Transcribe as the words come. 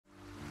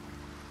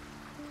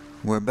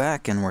We're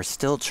back and we're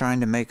still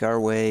trying to make our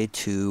way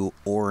to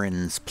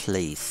Orin's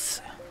place.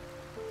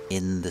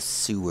 In the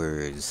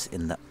sewers,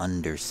 in the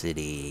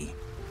Undercity.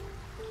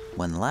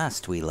 When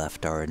last we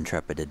left our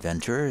intrepid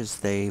adventurers,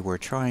 they were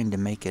trying to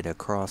make it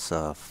across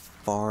a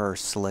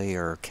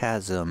Farslayer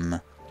chasm.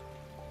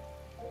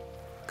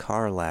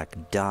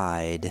 Karlach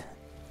died,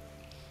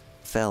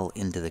 fell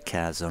into the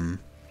chasm.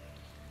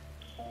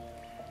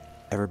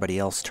 Everybody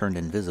else turned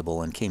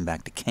invisible and came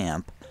back to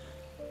camp.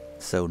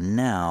 So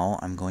now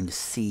I'm going to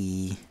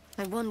see...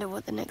 I wonder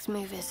what the next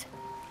move is.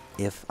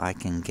 If I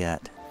can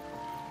get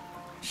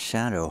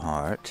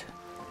Shadowheart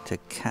to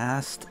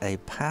cast a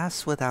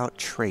Pass Without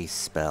Trace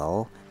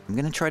spell. I'm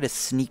going to try to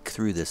sneak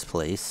through this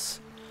place.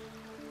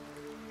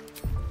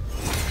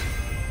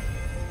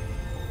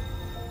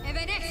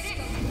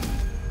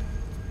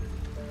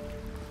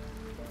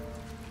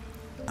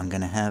 I'm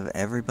going to have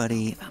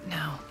everybody up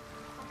now.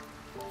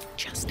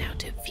 Just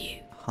out of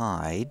view.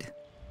 Hide,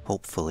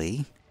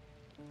 hopefully.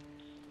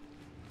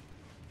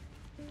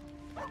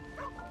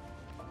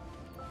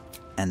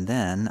 And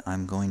then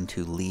I'm going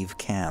to leave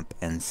camp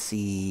and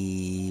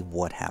see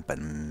what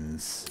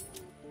happens.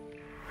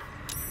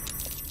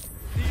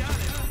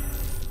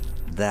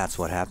 That's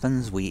what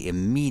happens. We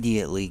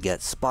immediately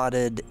get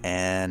spotted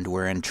and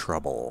we're in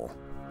trouble.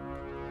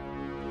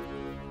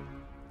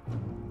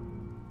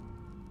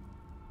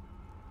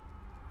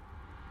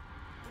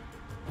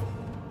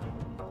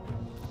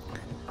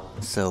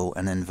 So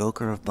an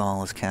Invoker of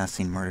Bhaal is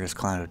casting Murderous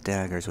Cloud of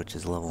Daggers, which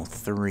is level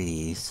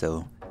 3,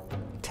 so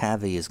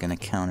Tavi is going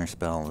to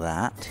counterspell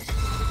that.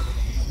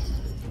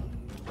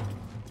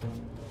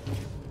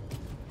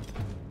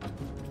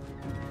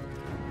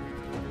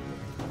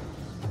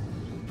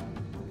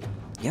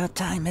 Your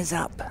time is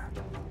up.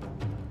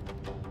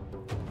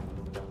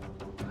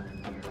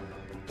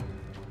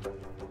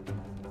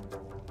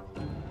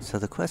 So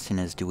the question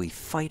is, do we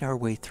fight our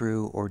way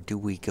through or do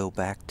we go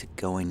back to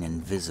going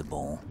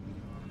invisible?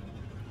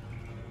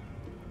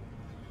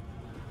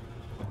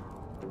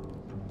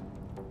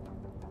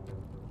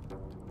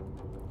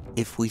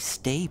 If we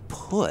stay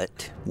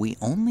put, we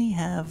only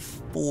have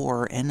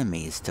 4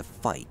 enemies to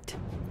fight.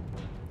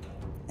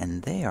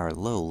 And they are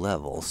low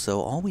level, so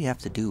all we have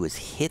to do is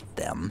hit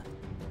them.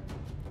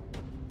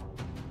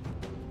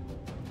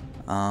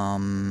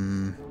 Now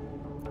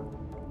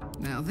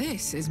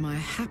this is my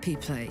happy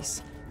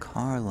place.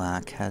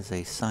 Karlach has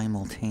a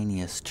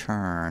simultaneous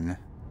turn.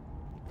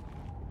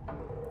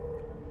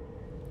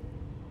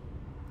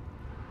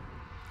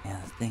 Yeah,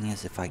 the thing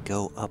is, if I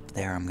go up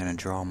there, I'm gonna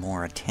draw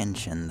more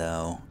attention,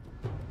 though.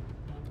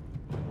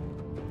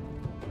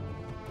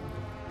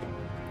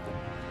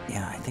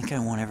 Yeah, I think I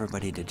want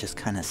everybody to just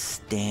kind of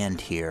stand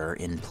here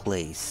in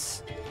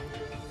place.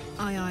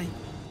 Aye, aye.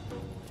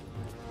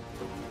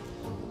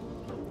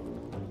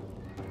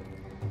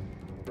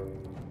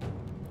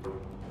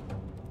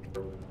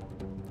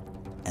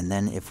 And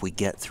then if we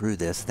get through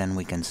this, then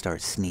we can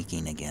start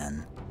sneaking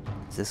again.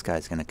 This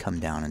guy's gonna come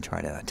down and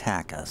try to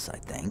attack us, I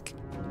think.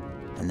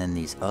 And then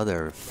these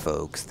other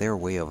folks, they're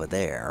way over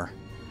there.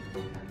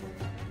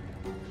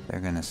 They're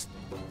gonna...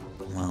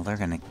 well, they're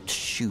gonna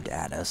shoot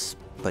at us,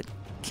 but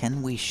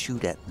can we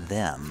shoot at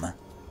them?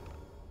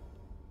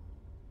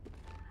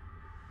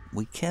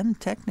 We can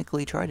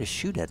technically try to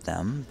shoot at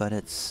them, but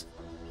it's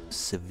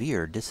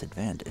severe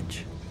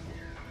disadvantage.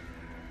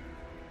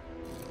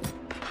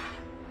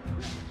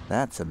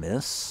 That's a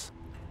miss.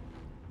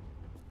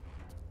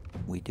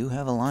 We do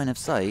have a line of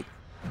sight,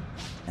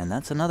 and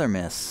that's another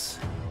miss.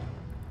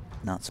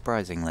 Not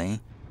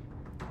surprisingly.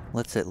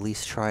 Let's at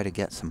least try to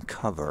get some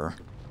cover.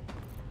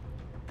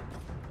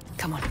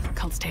 Come on,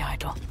 can't stay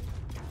idle.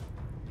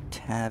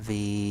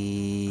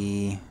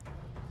 Tavi...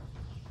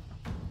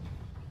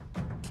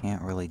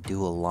 can't really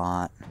do a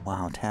lot.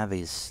 Wow,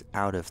 Tavi's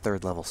out of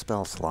 3rd level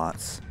spell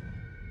slots.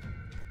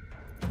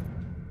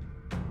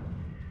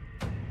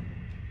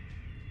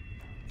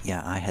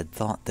 Yeah, I had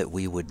thought that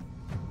we would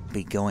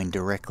be going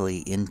directly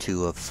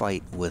into a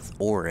fight with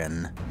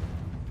Orin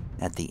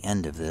at the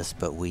end of this,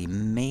 but we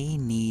may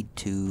need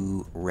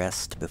to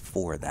rest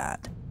before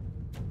that.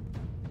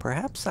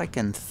 Perhaps I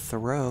can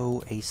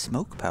throw a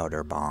smoke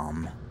powder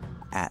bomb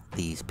at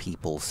these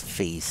people's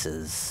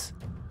faces.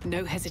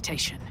 No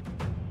hesitation.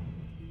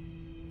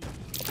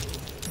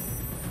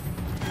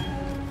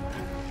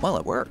 Well,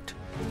 it worked.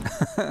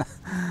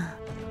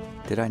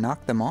 Did I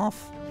knock them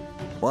off?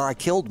 Well, I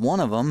killed one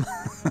of them.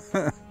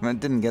 I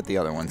didn't get the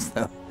other ones,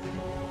 though.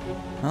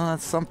 Well,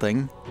 that's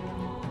something.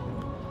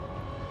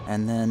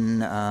 And then,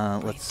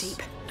 let's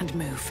deep and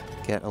move.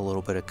 Get a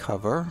little bit of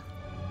cover.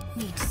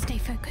 Need to stay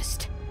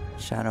focused.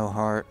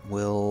 Shadowheart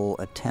will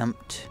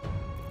attempt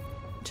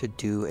to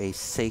do a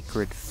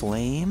Sacred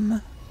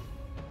Flame,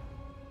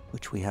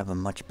 which we have a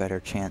much better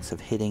chance of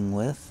hitting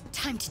with.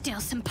 Time to deal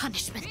some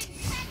punishment.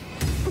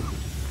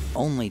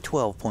 Only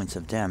 12 points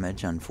of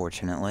damage,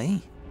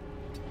 unfortunately.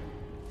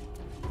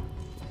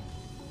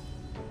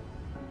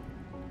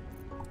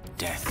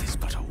 Death is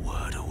but a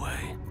word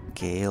away.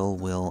 Gale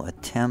will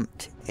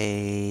attempt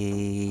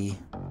a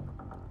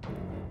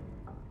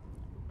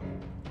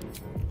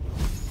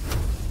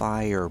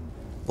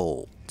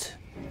firebolt.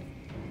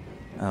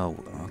 Oh,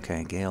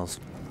 okay, Gale's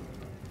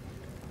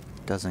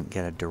doesn't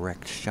get a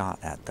direct shot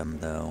at them,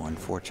 though,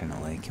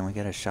 unfortunately. Can we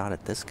get a shot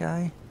at this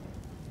guy?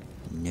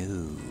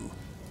 No.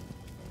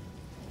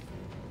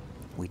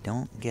 We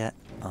don't get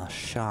a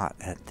shot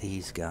at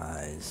these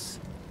guys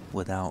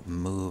without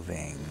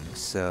moving,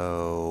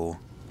 so...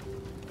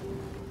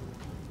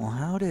 Well,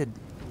 how did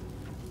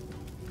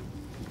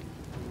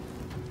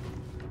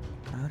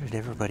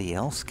everybody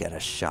else get a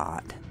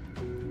shot?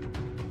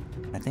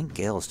 I think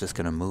Gale's just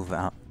gonna move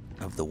out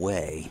of the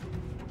way.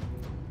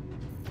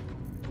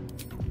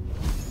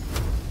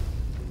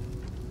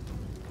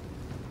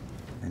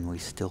 And we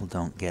still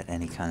don't get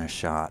any kind of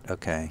shot.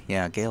 Okay,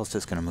 yeah, Gale's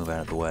just gonna move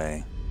out of the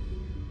way.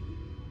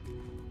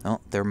 Oh,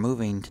 they're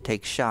moving to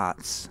take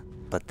shots,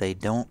 but they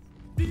don't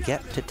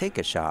get to take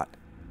a shot.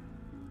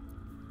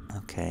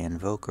 Okay,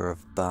 Invoker of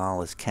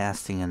Bhaal is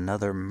casting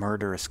another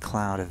murderous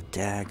cloud of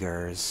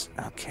daggers.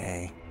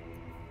 Okay.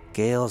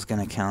 Gale's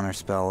gonna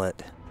counterspell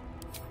it.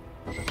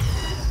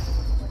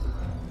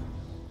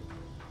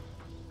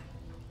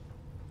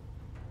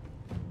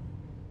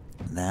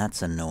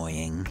 That's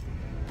annoying.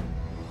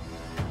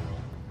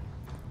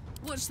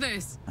 Watch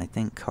this. I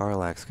think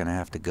Karlach's gonna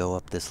have to go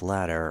up this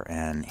ladder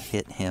and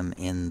hit him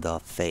in the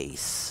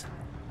face.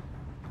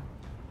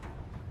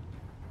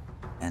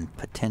 And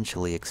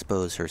potentially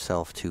expose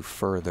herself to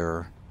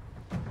further...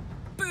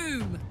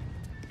 Boom!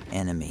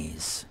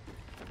 Enemies.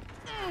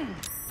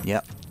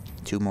 Yep,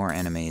 2 more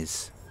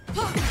enemies.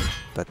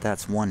 But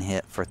that's 1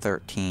 hit for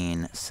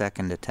 13.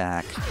 Second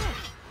attack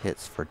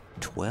hits for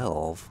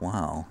 12.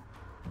 Wow.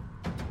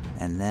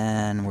 And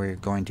then we're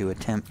going to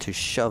attempt to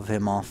shove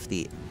him off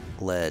the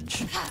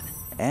ledge.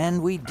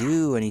 And we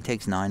do, and he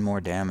takes 9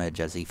 more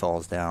damage as he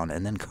falls down.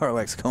 And then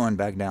Karlach's going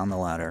back down the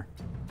ladder.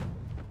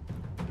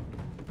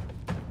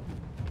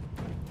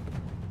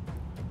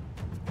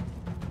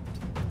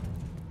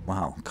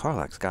 Wow,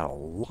 Karlach's got a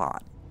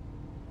lot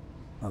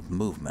of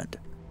movement.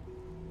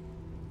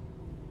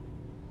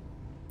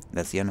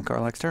 That's the end of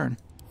Karlach's turn.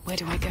 Where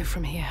do I go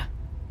from here?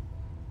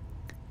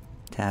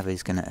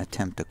 Tavi's gonna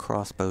attempt a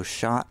crossbow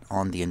shot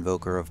on the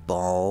Invoker of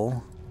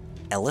Bhaal,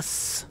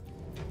 Ellis.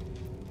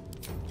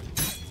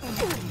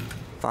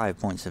 5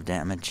 points of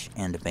damage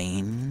and a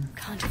bane.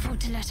 Can't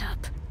afford to let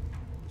up.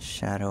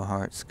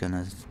 Shadowheart's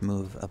gonna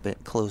move a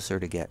bit closer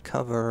to get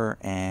cover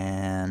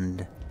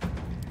and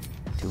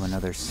do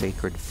another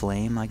Sacred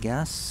Flame, I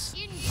guess.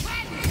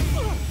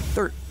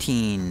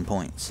 13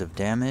 points of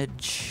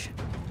damage.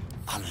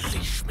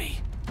 Unleash me.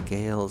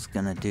 Gale's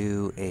gonna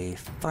do a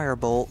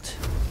firebolt,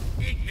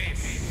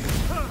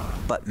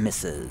 but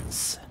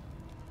misses.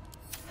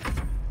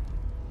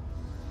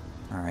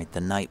 Alright, the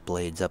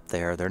Nightblades up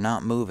there. They're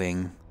not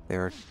moving.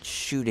 They're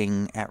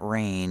shooting at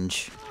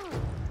range.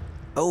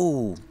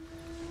 Oh!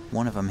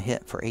 One of them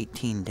hit for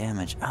 18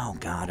 damage. Oh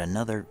god,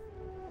 another...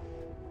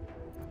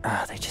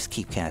 they just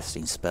keep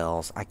casting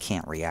spells. I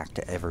can't react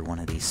to every one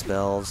of these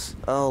spells.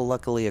 Oh,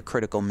 luckily a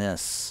critical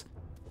miss.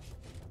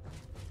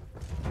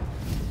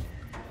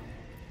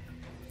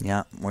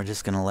 Yeah, we're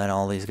just gonna let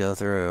all these go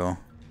through.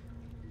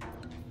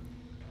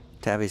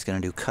 Tavi's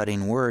gonna do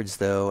Cutting Words,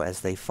 though,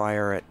 as they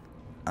fire at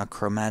a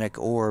chromatic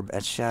orb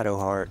at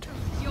Shadowheart.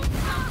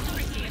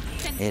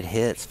 It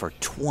hits for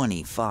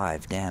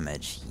 25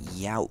 damage.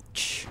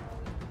 Youch.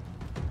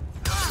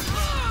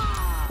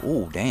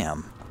 Ooh,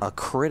 damn. A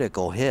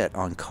critical hit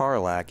on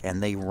Karlach,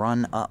 and they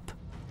run up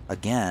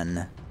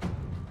again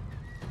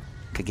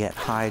to get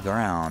high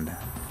ground.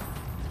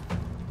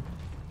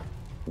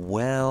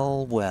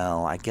 Well,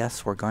 well, I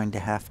guess we're going to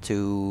have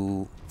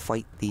to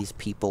fight these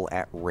people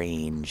at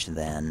range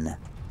then.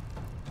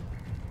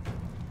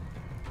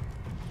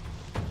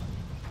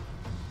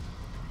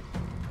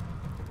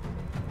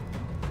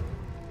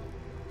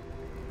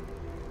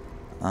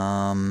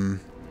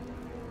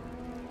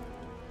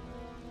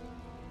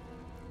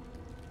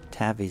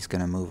 Tavi's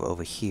gonna move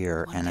over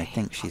here, and I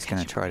think she's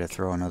gonna try to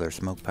throw another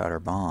smoke powder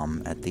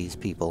bomb at these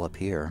people up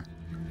here.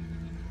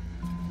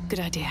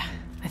 Good idea,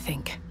 I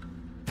think.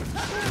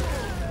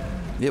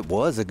 It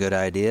was a good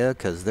idea,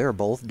 because they're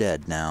both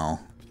dead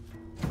now.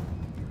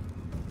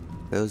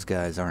 Those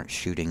guys aren't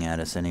shooting at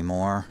us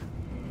anymore.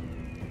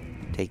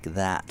 Take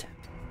that.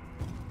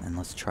 And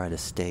let's try to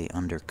stay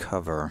under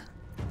cover.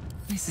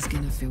 This is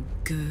gonna feel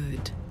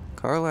good.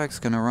 Karlach's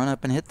gonna run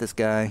up and hit this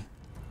guy.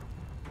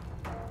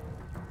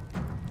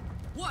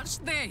 Watch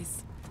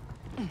this!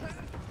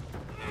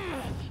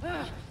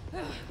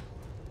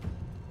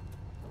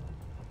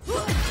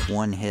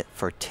 One hit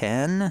for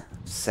 10.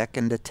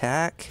 Second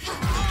attack.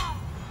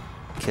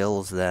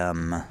 Kills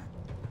them.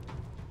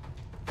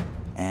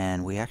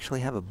 And we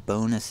actually have a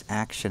bonus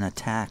action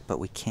attack, but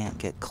we can't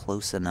get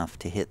close enough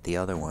to hit the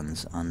other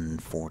ones,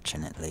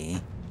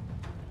 unfortunately.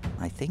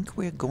 I think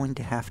we're going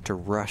to have to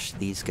rush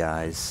these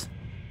guys.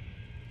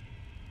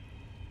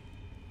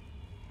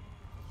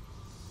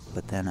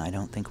 But then I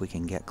don't think we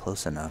can get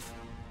close enough.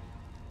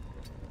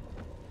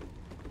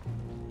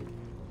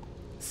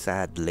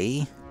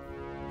 Sadly.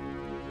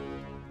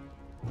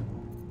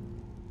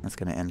 That's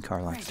gonna end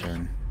Karlach's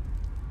turn.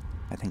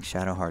 I think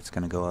Shadowheart's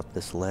gonna go up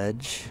this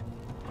ledge.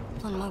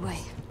 On my way.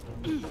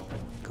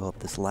 Go up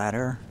this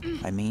ladder,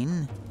 I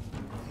mean.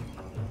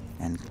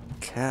 And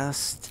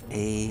cast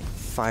a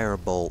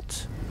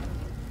firebolt.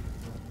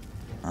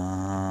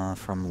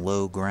 From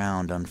low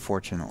ground,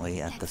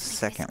 unfortunately, at the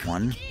second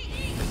one.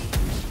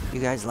 You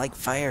guys like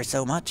fire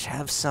so much?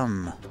 Have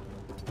some.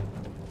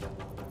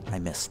 I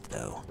missed,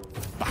 though.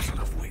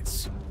 Battle of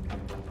wits.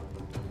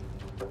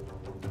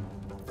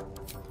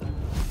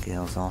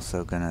 Gale's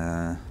also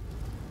gonna...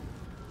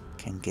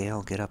 Can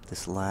Gale get up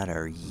this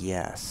ladder?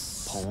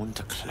 Yes. Pawn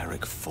to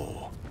cleric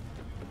 4.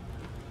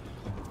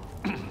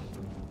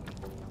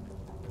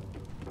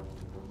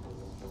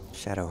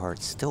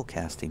 Shadowheart's still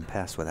casting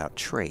Pass Without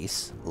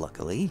Trace,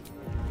 luckily.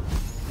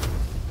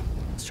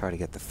 Let's try to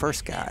get the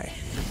first guy.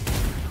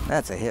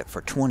 That's a hit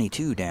for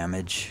 22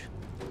 damage.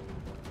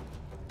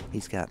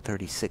 He's got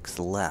 36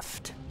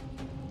 left.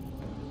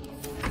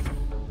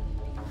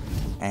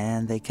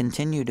 And they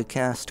continue to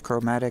cast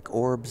chromatic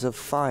orbs of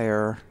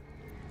fire.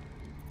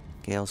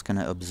 Gale's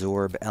gonna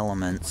absorb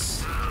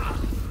elements.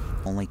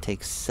 Only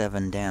takes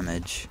 7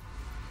 damage.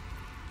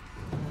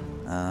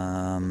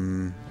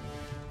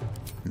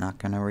 Not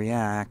gonna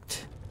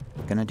react.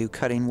 Gonna do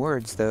cutting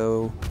words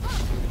though.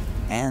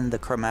 And the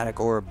chromatic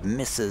orb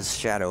misses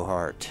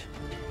Shadowheart.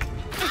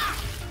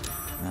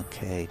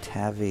 Okay,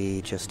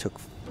 Tavi just took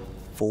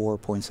 4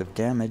 points of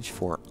damage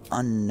for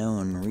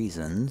unknown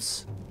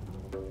reasons.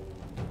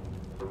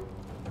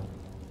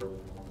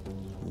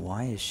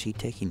 Why is she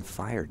taking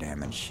fire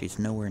damage? She's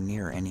nowhere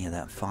near any of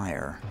that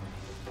fire.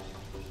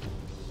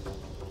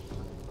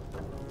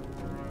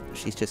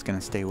 She's just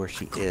gonna stay where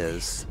she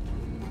is.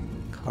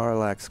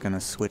 Karlak's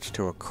gonna switch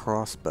to a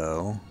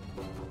crossbow.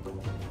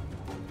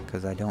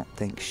 Because I don't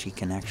think she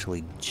can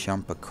actually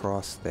jump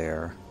across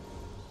there.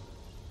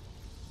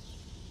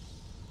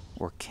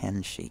 Or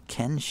can she?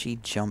 Can she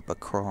jump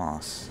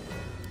across?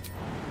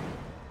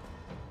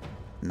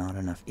 Not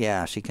enough.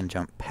 Yeah, she can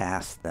jump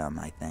past them,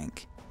 I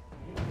think.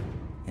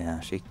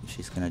 Yeah,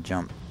 she's gonna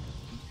jump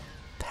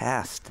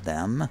past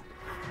them.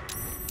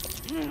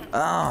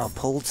 Oh,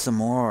 pulled some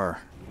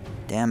more.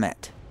 Damn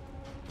it.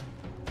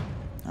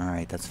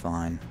 Alright, that's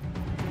fine.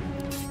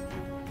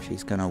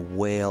 She's gonna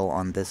wail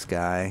on this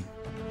guy.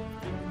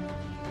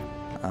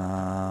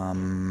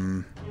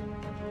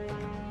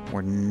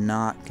 We're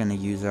not gonna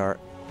use our...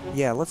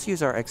 Yeah, let's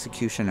use our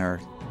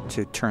Executioner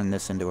to turn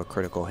this into a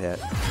critical hit.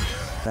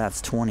 That's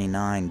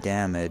 29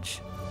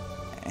 damage.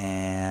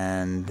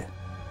 And...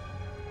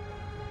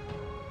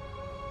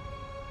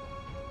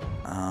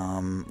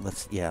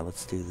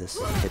 let's do this.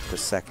 Hit the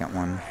second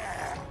one.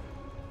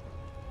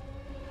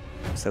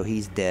 So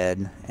he's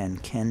dead,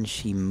 and can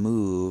she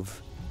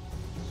move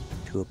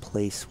to a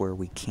place where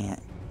we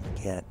can't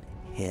get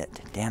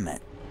hit? Damn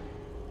it.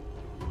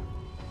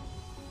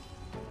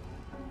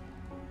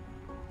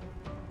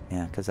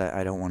 Yeah, because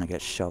I don't want to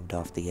get shoved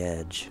off the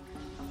edge.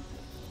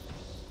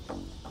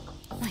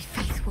 My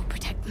faith will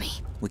protect me.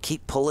 We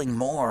keep pulling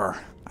more.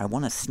 I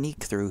want to sneak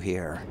through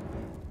here.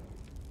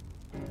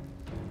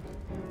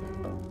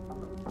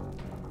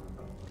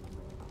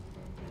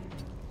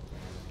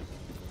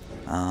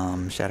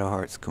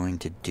 Shadowheart's going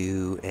to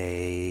do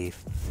a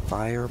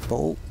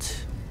firebolt.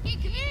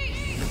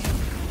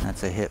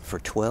 That's a hit for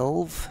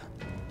 12.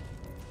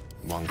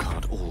 One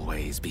can't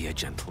always be a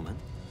gentleman.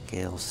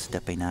 Gale's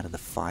stepping out of the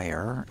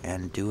fire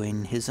and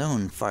doing his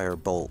own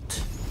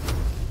firebolt.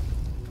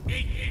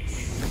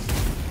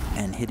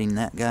 And hitting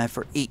that guy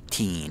for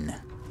 18.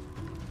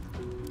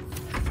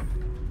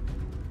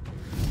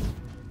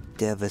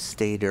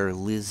 Devastator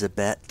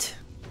Elizabeth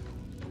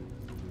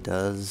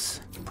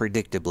does,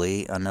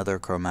 predictably, another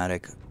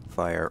chromatic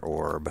fire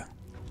orb.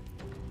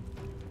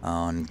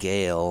 On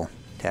Gale,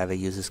 Tavi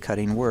uses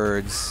cutting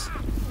words,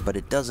 but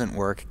it doesn't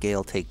work.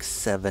 Gale takes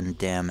 7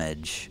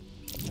 damage.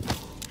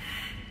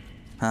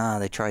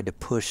 They tried to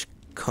push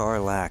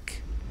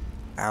Karlak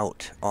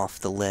out off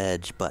the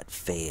ledge, but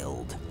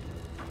failed.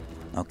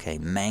 Okay,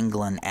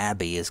 Manglin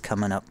Abbey is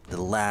coming up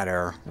the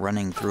ladder,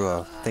 running through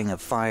a thing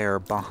of fire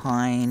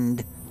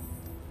behind...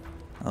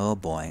 Oh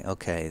boy,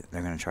 okay,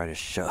 they're gonna try to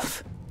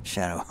shove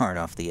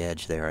Shadowheart off the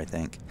edge there, I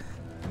think.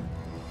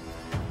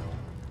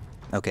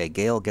 Okay,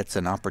 Gale gets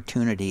an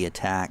opportunity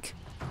attack.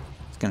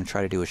 He's gonna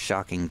try to do a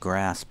shocking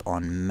grasp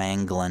on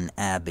Manglin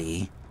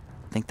Abbey.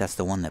 I think that's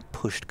the one that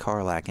pushed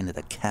Karlak into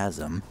the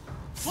chasm.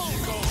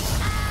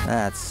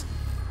 That's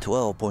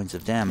 12 points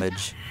of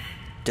damage.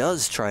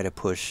 Does try to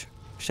push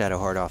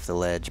Shadowheart off the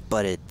ledge,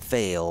 but it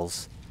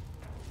fails.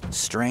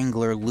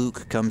 Strangler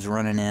Luke comes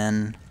running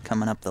in,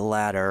 coming up the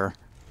ladder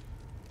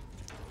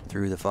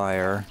through the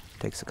fire,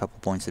 takes a couple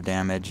points of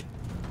damage,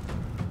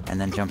 and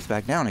then jumps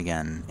back down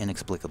again,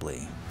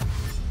 inexplicably.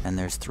 And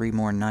there's 3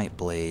 more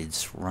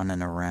Nightblades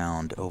running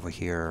around over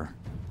here.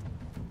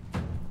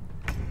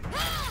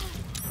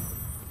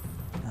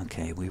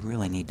 Okay, we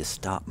really need to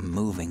stop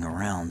moving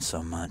around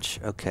so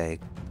much. Okay.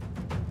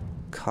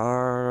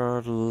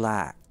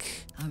 Karlak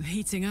I'm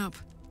heating up.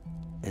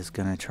 is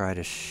gonna try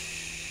to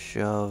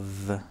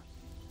shove...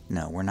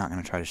 No, we're not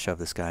gonna try to shove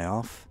this guy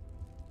off.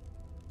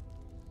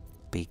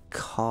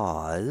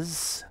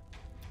 Because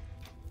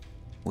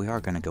we are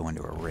going to go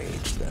into a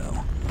rage,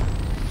 though.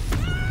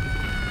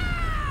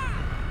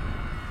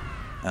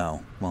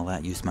 Oh, well,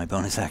 that used my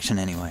bonus action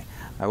anyway.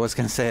 I was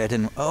going to say I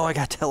didn't... Oh, I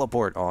got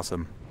teleport.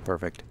 Awesome.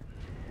 Perfect.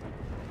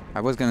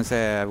 I was going to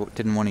say I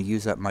didn't want to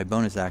use up my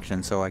bonus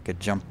action so I could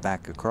jump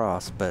back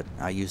across, but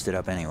I used it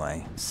up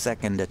anyway.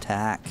 Second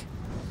attack.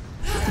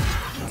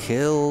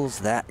 Kills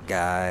that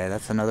guy.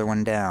 That's another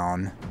one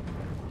down.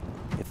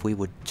 If we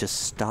would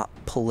just stop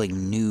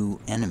pulling new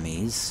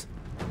enemies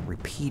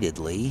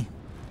repeatedly,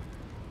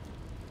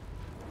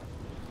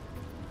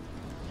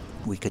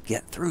 we could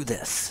get through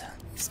this.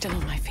 Still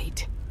on my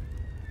feet.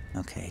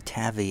 Okay,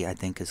 Tavi, I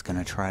think, is going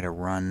to try to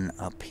run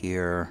up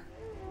here.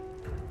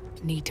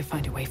 Need to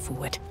find a way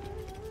forward.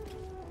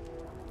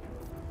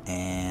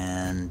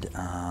 And,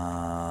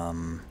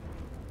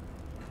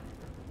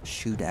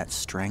 shoot at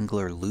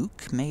Strangler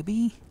Luke,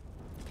 maybe?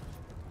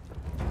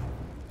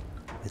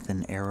 With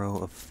an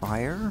arrow of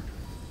fire?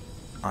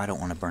 I don't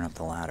want to burn up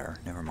the ladder.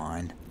 Never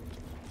mind.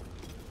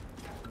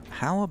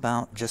 How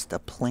about just a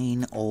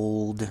plain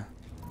old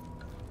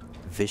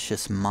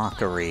vicious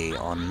mockery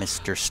on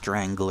Mr.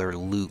 Strangler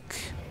Luke?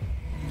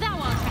 Thou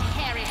art a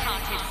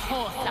hairy-hearted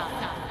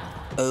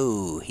whoreson.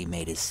 Oh, he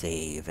made his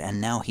save, and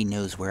now he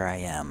knows where I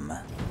am.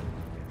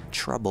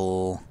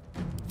 Trouble.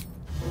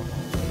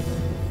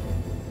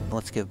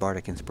 Let's give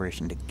Bardic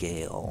Inspiration to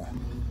Gale.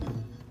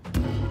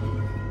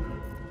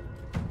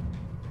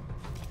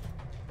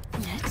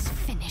 Let's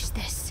finish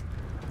this.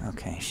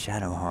 Okay,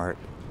 Shadowheart.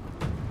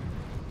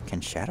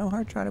 Can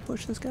Shadowheart try to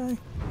push this guy?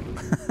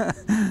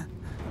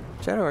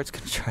 Shadowheart's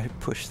gonna try to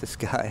push this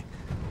guy.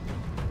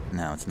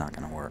 No, it's not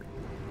gonna work.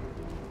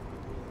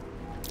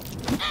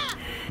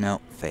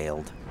 Nope,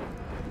 failed.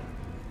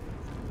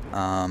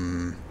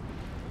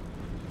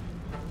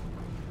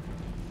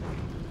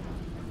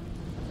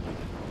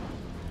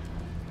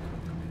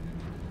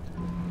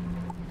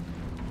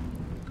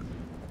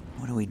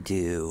 What do we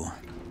do?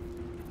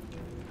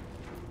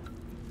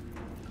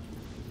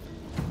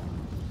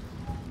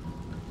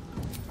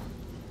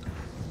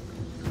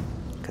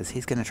 Because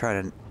he's gonna try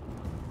to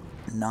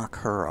knock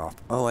her off.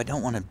 Oh, I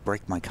don't want to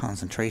break my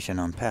concentration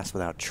on Pass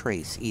Without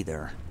Trace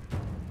either.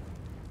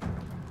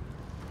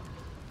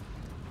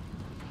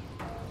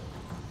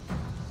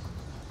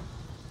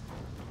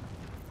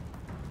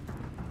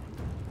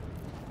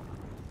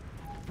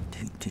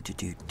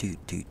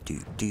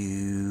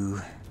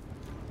 Do.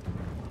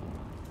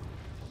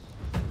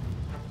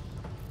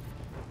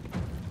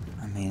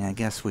 I mean, I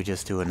guess we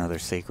just do another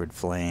Sacred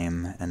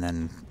Flame and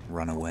then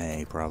run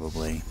away,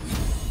 probably.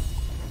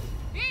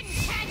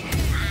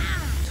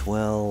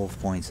 12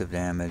 points of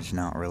damage,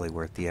 not really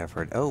worth the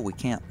effort. Oh, we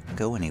can't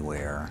go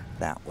anywhere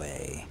that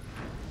way.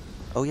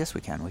 Oh, yes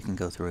we can. We can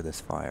go through this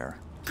fire.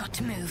 Got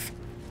to move.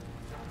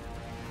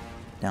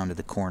 Down to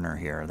the corner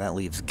here. That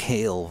leaves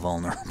Gale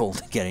vulnerable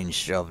to getting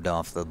shoved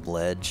off the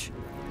ledge.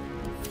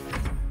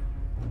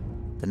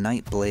 The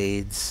Night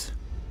Blades,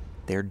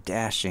 they're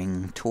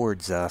dashing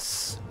towards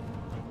us.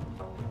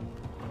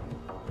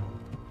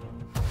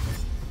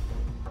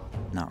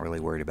 Not really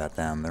worried about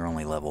them. They're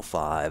only level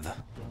 5.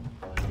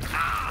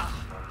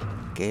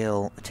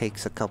 Gale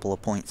takes a couple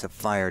of points of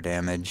fire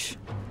damage.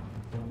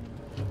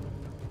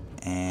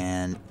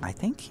 And I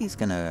think he's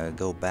gonna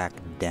go back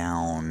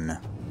down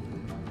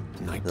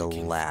the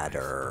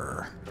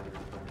ladder.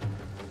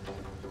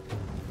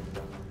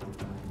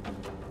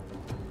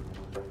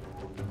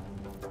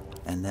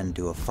 And then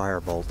do a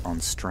firebolt on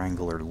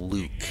Strangler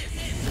Luke.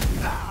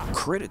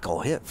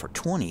 Critical hit for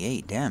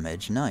 28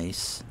 damage,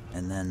 nice.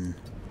 And then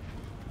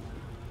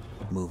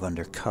move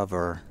under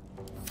cover.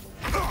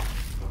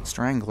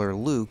 Strangler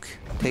Luke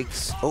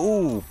takes,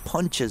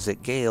 punches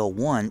at Gale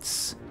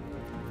once,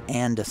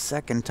 and a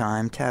second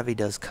time Tavi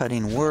does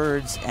Cutting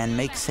Words and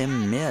makes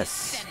him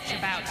miss.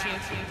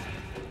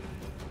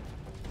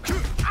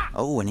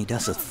 Oh, and he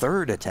does a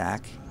third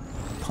attack,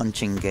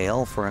 punching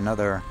Gale for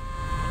another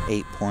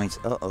 8 points.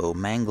 Uh-oh,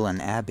 Manglin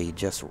Abbey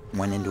just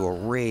went into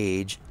a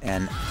rage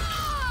and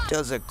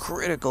does a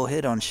critical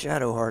hit on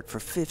Shadowheart for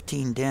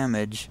 15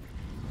 damage.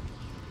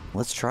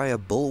 Let's try a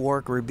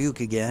Bulwark Rebuke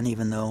again,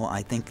 even though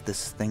I think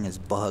this thing is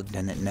bugged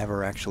and it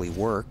never actually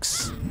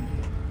works.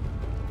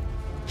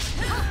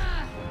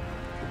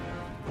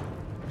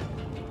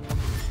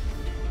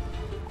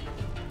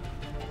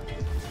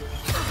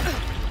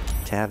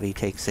 Tavi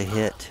takes a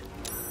hit.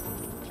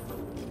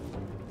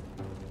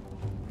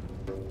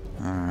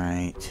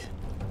 Alright.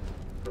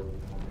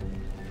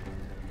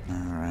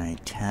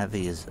 Alright,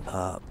 Tavi is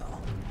up.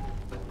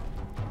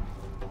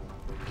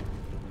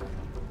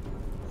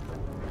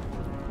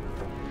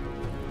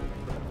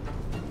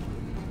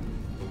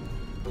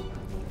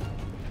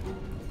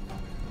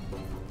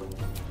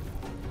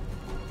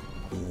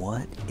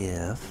 What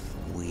if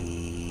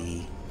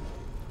we...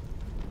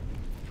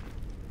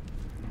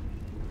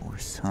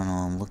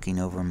 I'm looking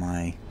over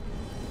my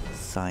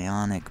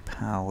psionic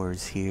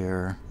powers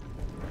here.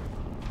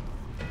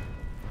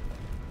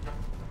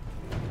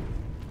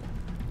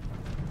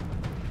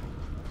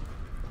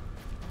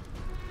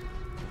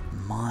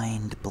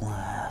 Mind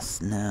Blast.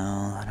 Blast.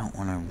 No, I don't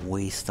want to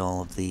waste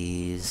all of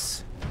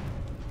these.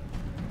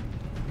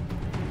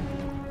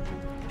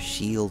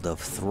 Shield of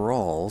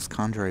Thralls.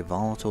 Conjure a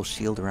volatile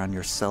shield around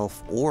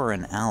yourself or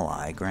an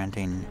ally,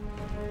 granting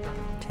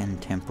 10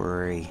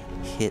 temporary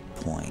hit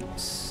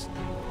points.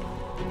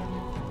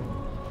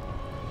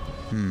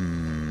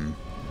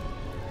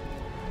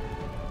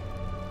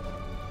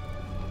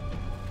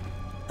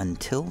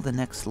 Until the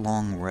next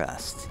long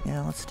rest.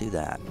 Yeah, let's do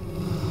that.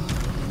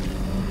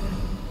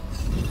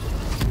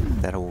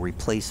 That'll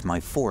replace my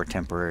 4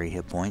 temporary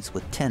hit points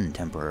with 10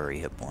 temporary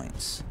hit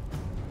points.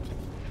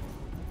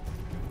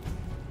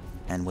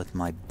 And with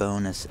my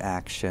bonus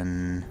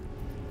action...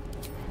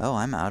 Oh,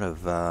 I'm out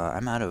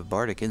of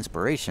Bardic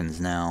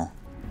Inspirations now.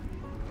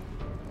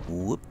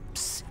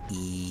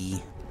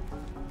 Whoopsie.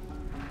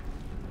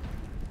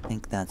 I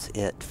think that's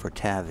it for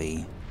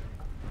Tavi.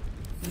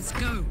 Let's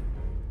go.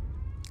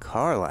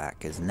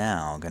 Karlach is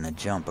now gonna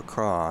jump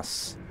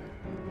across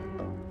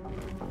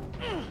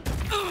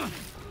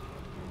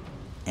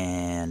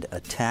and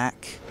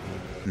attack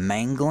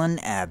Manglin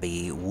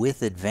Abbey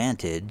with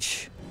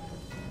advantage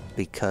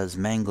because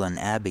Manglin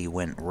Abbey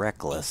went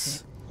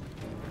reckless.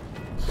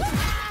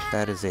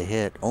 That is a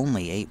hit.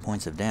 Only 8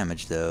 points of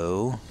damage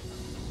though,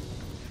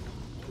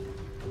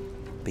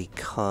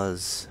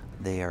 because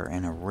they are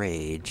in a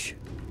rage.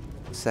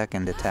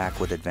 Second attack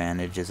with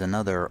advantage is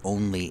another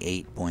only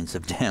 8 points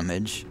of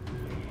damage.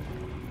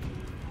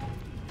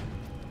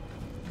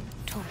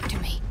 Talk to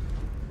me.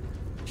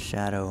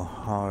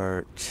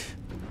 Shadowheart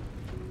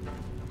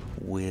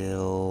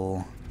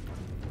will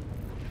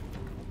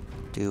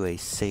do a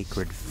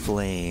Sacred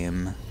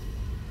Flame.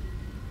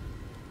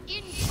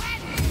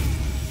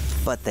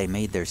 But they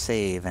made their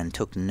save and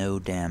took no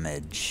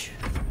damage.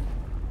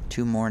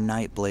 2 more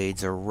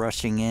Nightblades are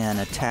rushing in,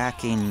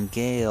 attacking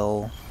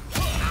Gale.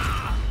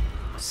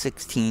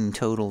 16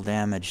 total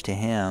damage to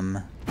him.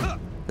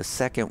 The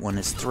second one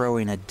is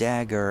throwing a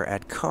dagger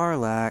at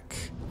Karlach.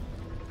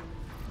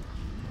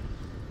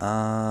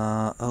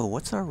 Oh,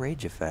 what's our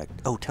rage effect?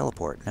 Oh,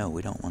 teleport. No,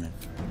 we don't want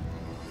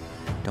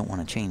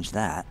to change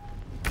that.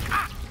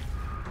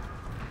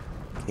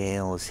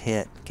 Gale is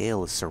hit.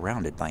 Gale is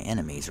surrounded by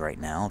enemies right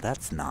now.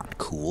 That's not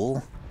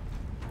cool.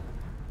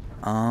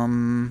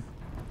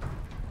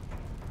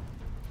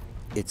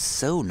 It's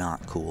so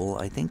not cool,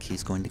 I think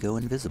he's going to go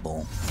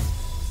invisible.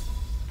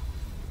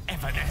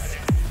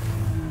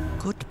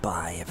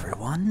 Goodbye,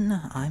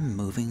 everyone. I'm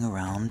moving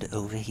around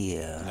over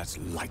here. Let's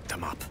light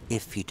them up.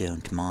 If you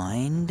don't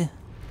mind.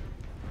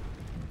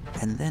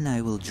 And then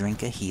I will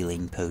drink a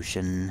healing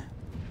potion.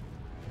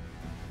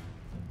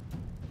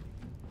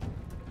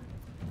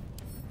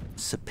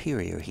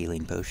 Superior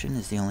healing potion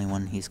is the only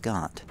one he's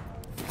got.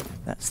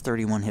 That's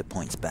 31 hit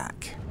points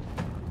back.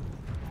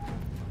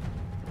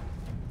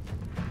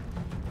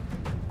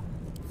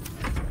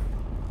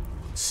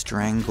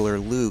 Strangler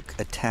Luke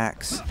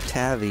attacks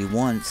Tavi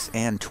once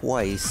and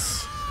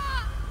twice.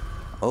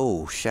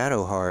 Oh,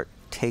 Shadowheart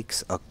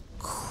takes a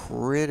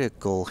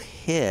critical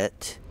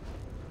hit.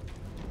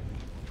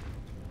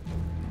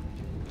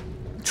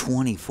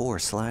 24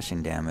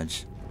 slashing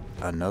damage.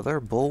 Another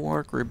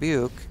Bulwark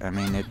Rebuke. I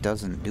mean, it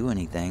doesn't do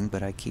anything,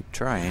 but I keep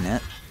trying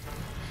it.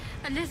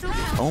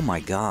 Oh my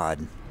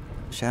god.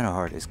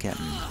 Shadowheart is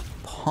getting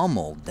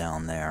pummeled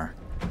down there.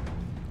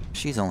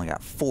 She's only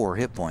got 4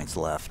 hit points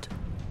left.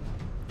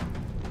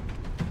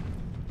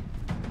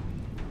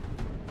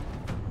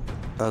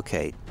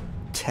 Okay,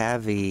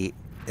 Tavi,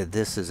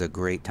 this is a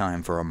great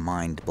time for a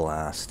Mind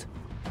Blast.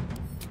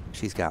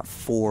 She's got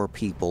 4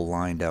 people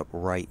lined up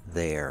right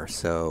there,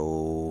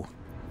 so...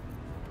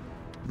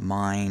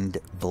 Mind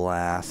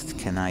Blast,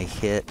 can I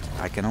hit?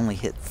 I can only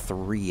hit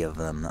 3 of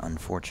them,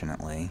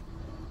 unfortunately.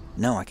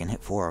 No, I can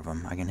hit 4 of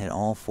them. I can hit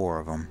all 4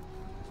 of them.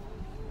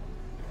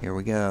 Here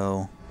we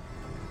go.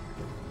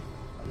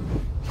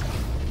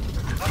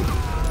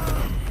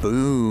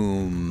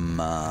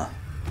 Boom!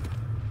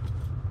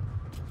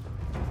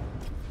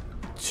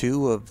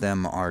 2 of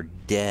them are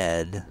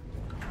dead.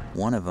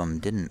 1 of them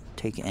didn't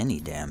take any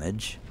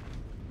damage.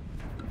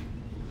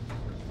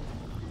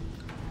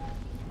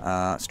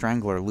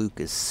 Strangler Luke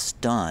is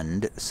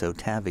stunned, so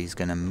Tavi's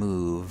gonna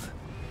move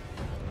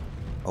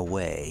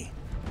away.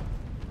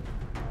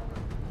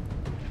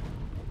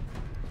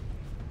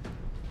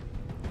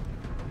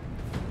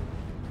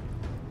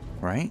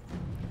 Right?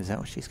 Is that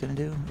what she's gonna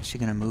do? Is she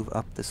gonna move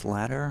up this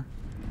ladder?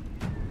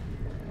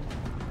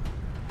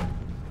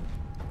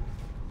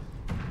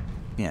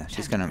 Yeah,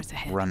 she's gonna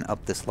run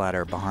up this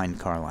ladder behind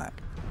Karlach.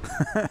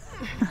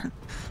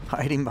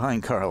 Hiding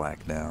behind Karlach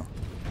now.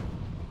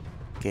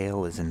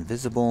 Gale is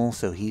invisible,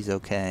 so he's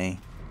okay.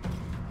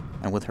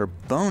 And with her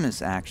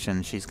bonus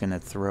action, she's gonna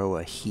throw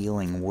a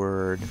healing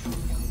word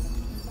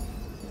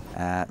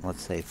at,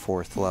 let's say,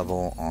 4th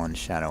level on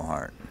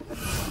Shadowheart.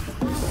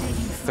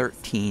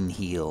 13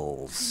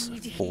 heals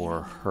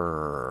for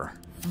her.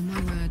 Oh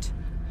my word.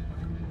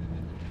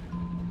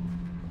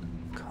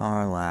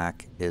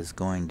 Karlach is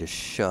going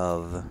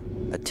to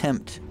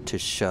attempt to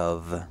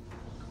shove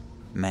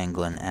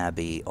Manglin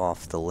Abbey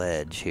off the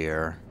ledge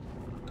here.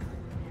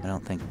 I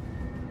don't think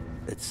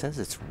it says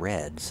it's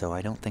red, so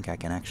I don't think I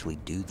can actually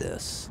do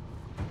this.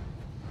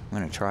 I'm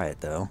gonna try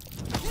it, though.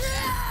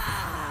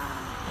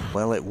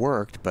 Well, it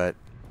worked, but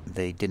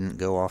they didn't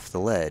go off the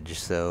ledge,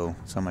 so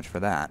much for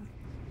that.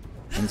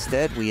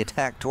 Instead, we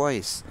attack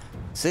twice.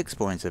 6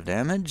 points of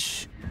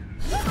damage,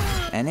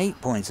 and 8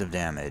 points of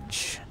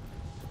damage.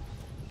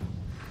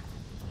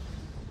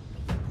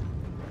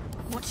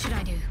 What should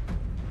I do?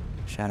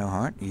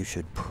 Shadowheart, you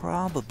should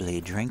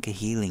probably drink a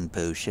healing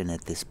potion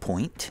at this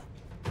point.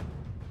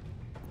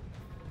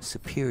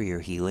 Superior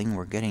healing,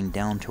 we're getting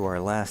down to our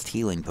last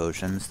healing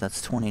potions.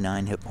 That's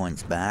 29 hit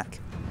points back.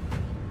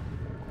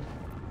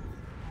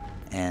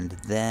 And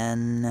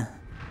then,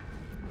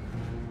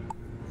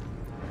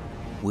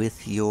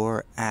 with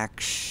your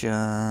action...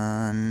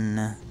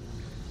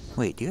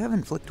 Wait, do you have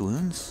inflict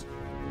wounds?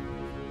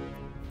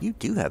 You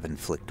do have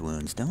inflict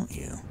wounds, don't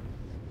you?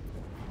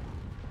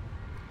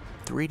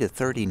 3 to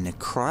 30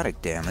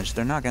 necrotic damage.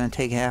 They're not going to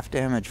take half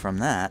damage from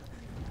that.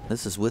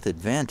 This is with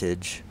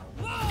advantage.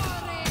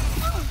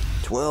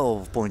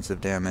 12 points of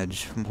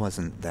damage.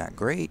 Wasn't that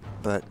great,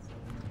 but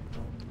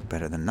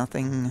better than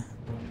nothing.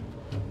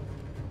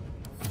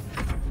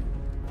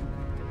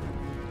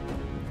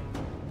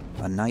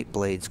 A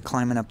Nightblade's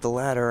climbing up the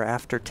ladder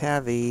after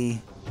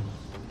Tavi.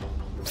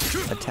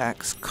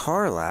 Attacks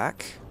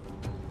Karlach.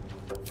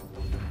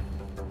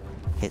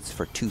 Hits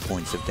for 2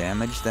 points of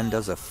damage, then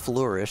does a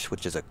flourish,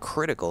 which is a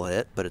critical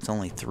hit, but it's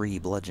only 3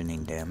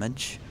 bludgeoning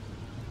damage.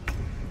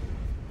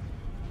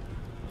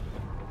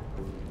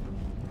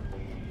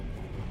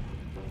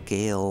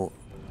 Gale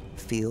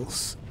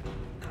feels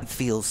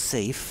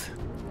safe,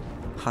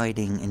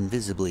 hiding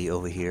invisibly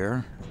over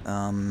here.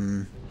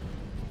 I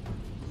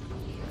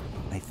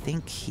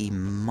think he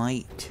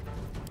might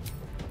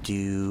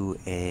do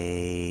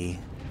a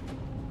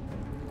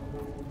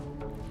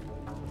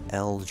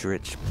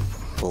Eldritch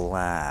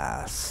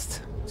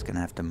Blast. It's gonna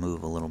have to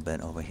move a little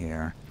bit over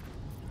here.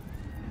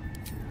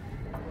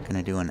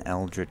 Gonna do an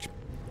Eldritch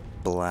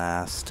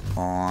Blast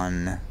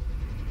on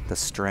the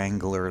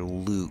Strangler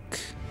Luke,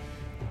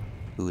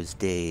 who is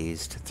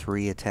dazed.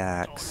 3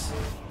 attacks.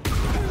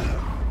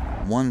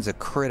 One's a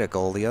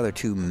critical, the other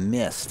 2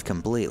 missed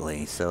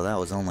completely, so that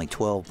was only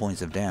 12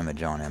 points of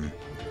damage on him.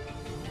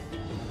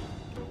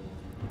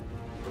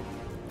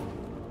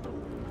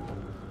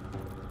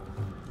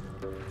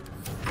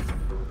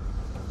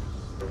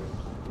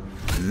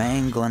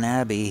 Manglin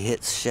Abbey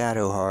hits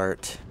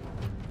Shadowheart.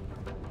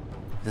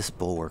 This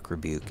Bulwark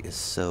Rebuke is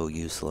so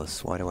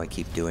useless. Why do I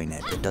keep doing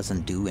it? It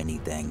doesn't do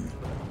anything.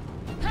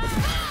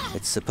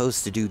 It's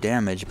supposed to do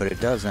damage, but it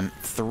doesn't.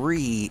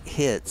 3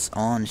 hits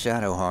on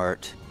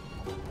Shadowheart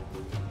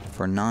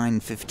for 9,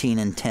 15,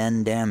 and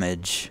 10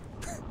 damage.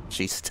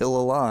 She's still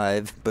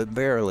alive, but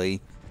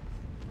barely.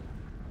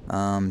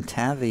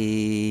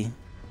 Tavi's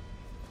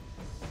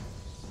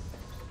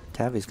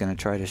gonna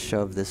try to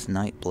shove this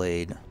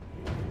Nightblade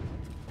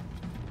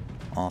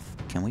off.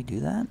 Can we do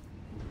that?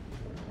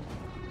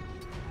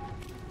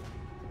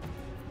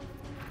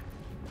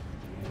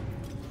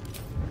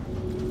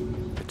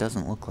 It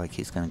doesn't look like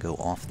he's gonna go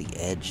off the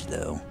edge,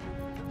 though.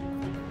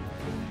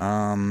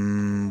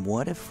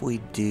 What if we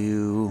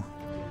do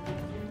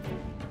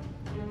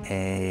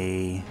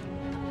a...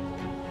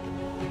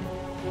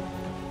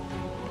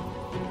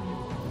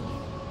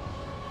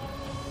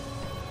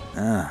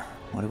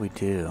 what do we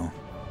do?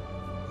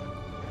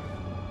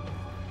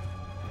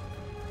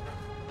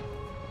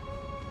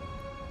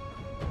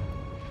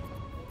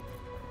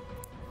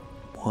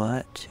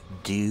 What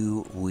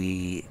do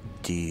we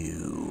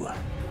do?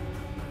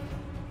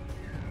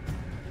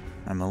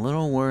 I'm a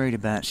little worried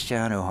about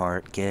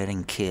Shadowheart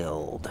getting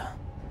killed.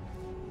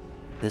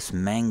 This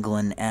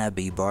Manglin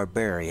Abbey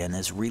barbarian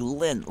is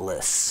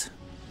relentless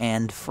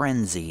and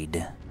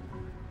frenzied.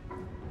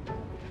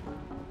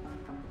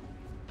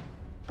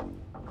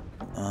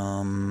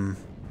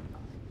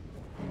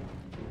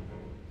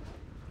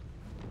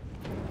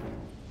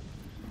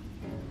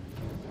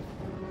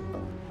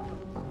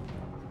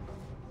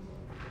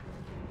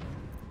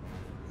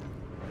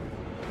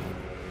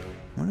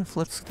 What if,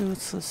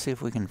 let's see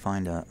if we can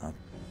find a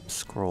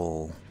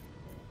scroll.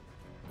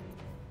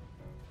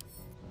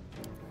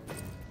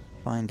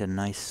 Find a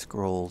nice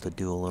scroll to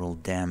do a little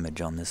damage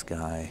on this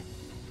guy.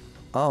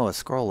 Oh, a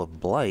scroll of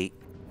blight.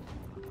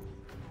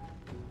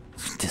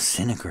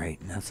 Disintegrate,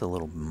 that's a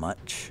little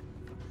much.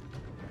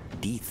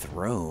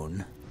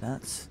 Dethrone,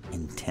 that's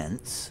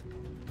intense.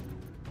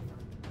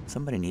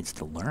 Somebody needs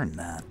to learn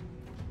that.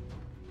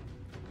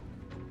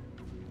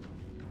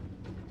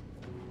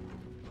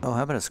 Oh,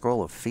 how about a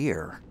scroll of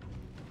fear?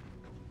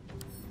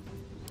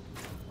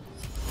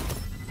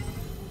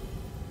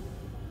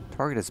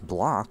 Target is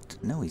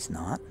blocked. No, he's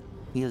not.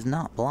 He is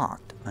not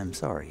blocked. I'm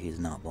sorry, he's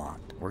not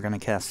blocked. We're gonna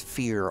cast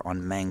Fear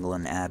on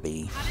Manglin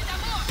Abbey.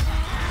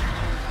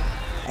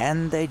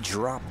 And they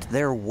dropped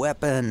their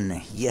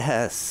weapon!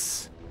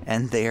 Yes!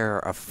 And they're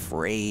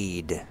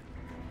afraid.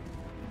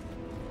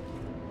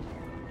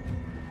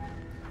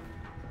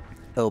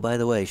 Oh, by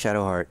the way,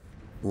 Shadowheart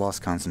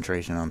lost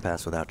concentration on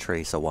Pass Without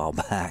Trace a while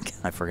back.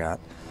 I forgot.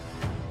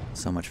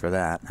 So much for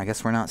that. I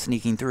guess we're not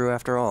sneaking through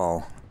after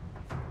all.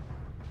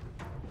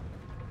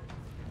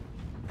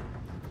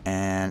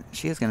 And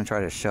she is going to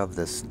try to shove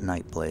this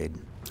Nightblade.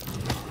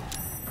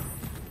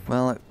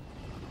 Well, it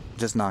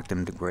just knocked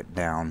him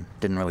down.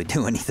 Didn't really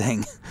do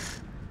anything.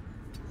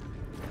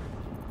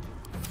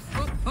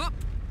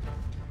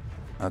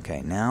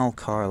 Okay, now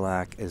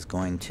Karlach is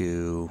going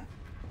to...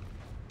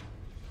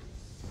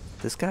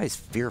 This guy's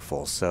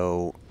fearful,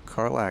 so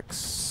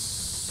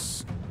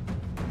Karlach's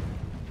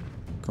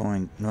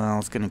going... Well,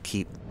 it's going to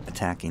keep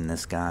attacking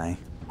this guy.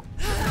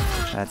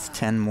 That's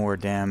 10 more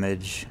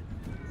damage.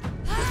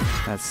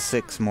 That's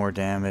 6 more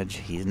damage.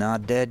 He's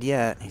not dead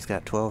yet. He's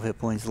got 12 hit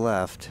points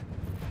left.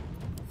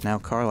 Now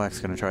Karlach's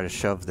going to try to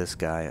shove this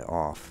guy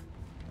off.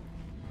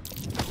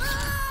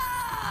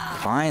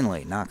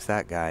 Finally, knocks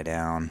that guy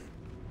down.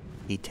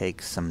 He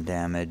takes some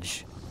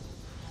damage.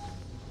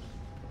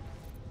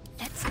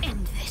 Let's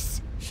end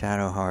this.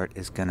 Shadowheart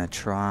is gonna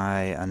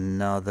try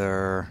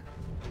another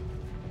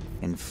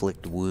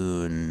inflict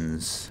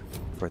wounds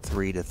for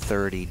 3 to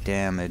 30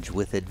 damage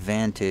with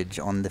advantage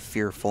on the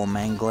fearful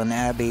Manglin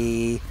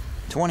Abbey.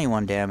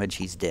 21 damage,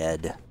 he's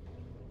dead.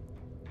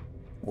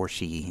 Or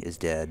she is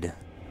dead.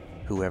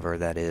 Whoever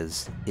that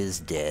is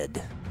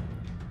dead.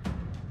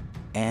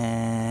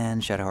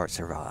 And Shadowheart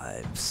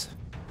survives.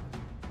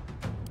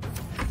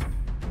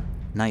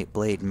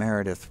 Nightblade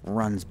Meredith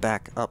runs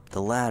back up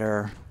the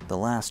ladder. The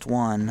last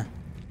one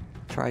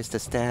tries to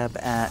stab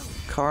at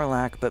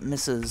Karlach, but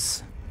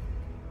misses.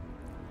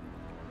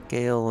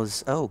 Gale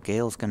is... Oh,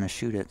 Gale's gonna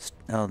shoot it.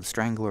 Oh, the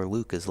Strangler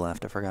Luke is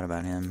left. I forgot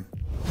about him.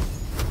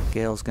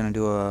 Gale's gonna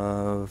do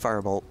a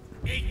firebolt.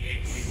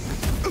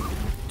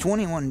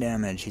 21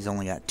 damage. He's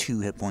only got 2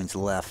 hit points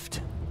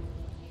left.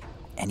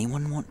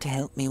 Anyone want to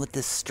help me with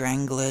this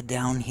Strangler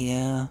down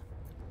here?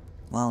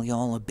 While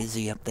y'all are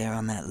busy up there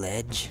on that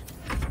ledge?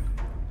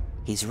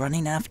 He's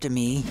running after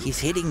me. He's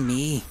hitting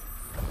me.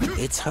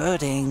 It's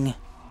hurting.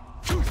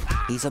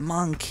 He's a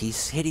monk.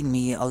 He's hitting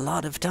me a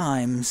lot of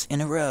times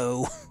in a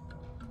row.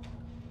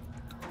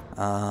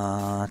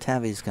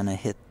 Tavi's gonna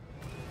hit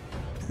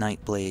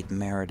Nightblade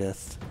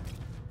Meredith.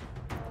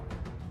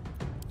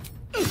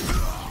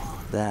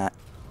 That...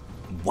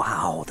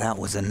 Wow, that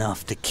was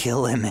enough to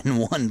kill him in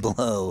one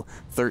blow.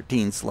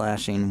 13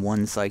 slashing,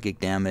 1 psychic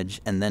damage,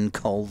 and then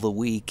Cull the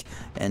Weak,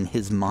 and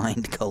his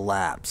mind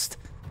collapsed.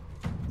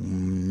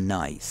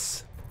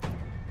 Nice.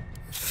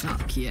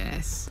 Fuck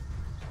yes.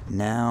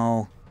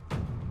 Now...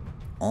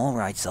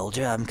 Alright,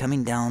 soldier, I'm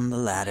coming down the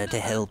ladder to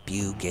help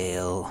you,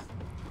 Gale.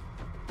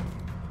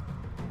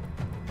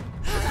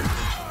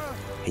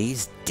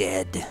 He's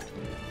dead.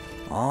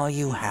 Are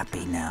you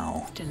happy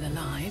now? Still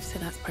alive, so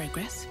that's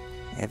progress.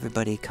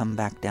 Everybody come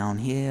back down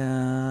here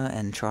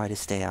and try to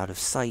stay out of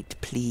sight,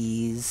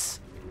 please.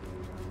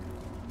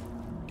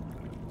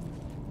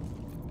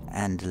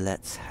 And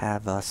let's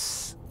have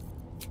us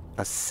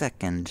a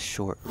second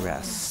short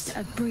rest.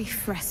 A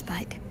brief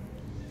respite.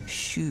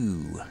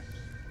 Shoo.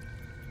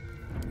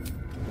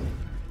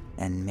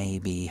 And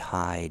maybe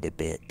hide a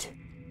bit.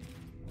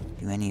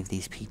 Do any of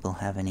these people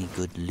have any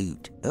good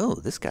loot? Oh,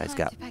 this guy's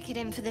got... Time to pack it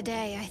in for the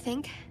day, I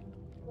think.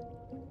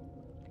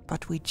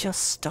 But we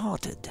just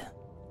started.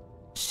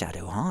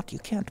 Shadowheart, you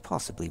can't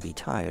possibly be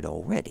tired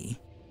already.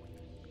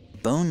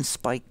 Bone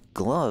spike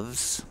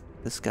gloves.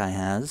 This guy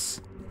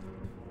has.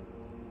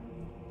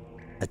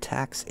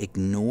 Attacks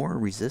ignore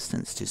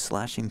resistance to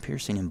slashing,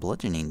 piercing, and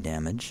bludgeoning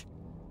damage.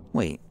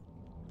 Wait.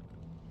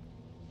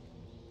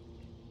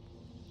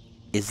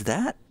 Is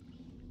that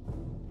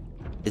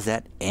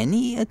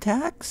any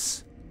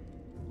attacks?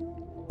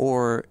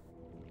 Or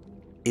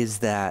is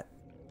that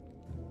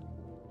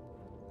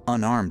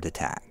unarmed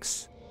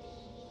attacks?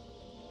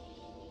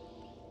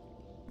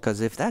 Because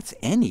if that's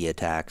any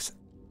attacks,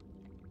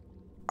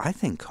 I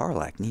think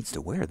Karlach needs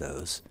to wear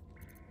those.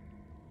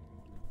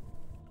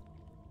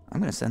 I'm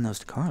going to send those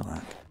to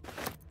Karlach.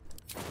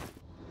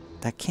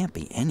 That can't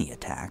be any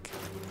attack.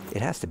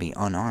 It has to be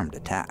unarmed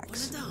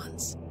attacks.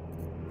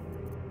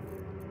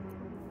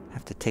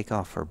 Have to take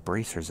off her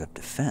bracers of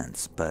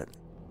defense, but...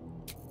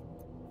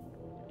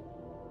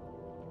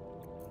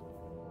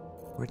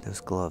 Where'd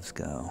those gloves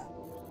go?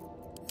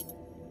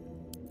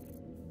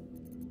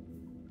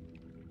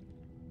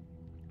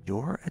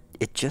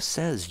 It just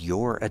says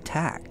your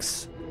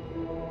attacks.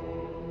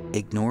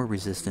 Ignore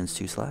resistance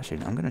to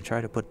slashing. I'm going to try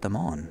to put them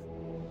on.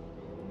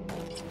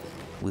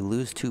 We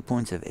lose 2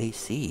 points of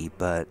AC,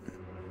 but...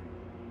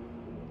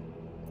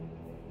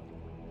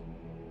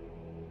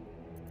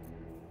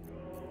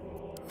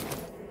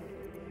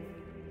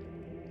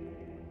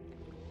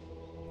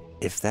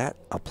 If that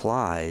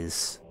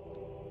applies...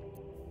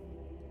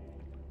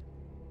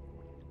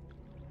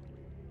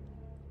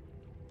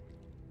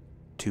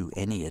 to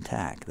any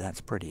attack, that's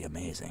pretty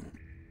amazing.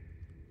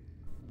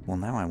 Well,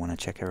 now I want to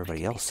check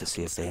everybody else to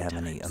see if they have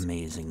any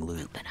amazing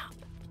loot.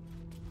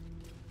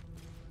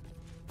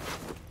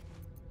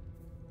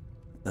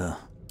 Ugh,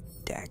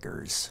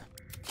 daggers.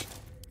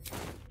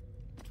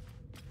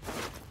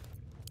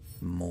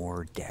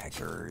 More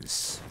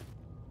daggers.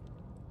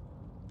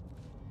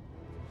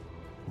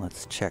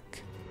 Let's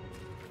check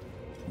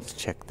Let's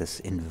check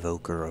this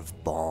Invoker of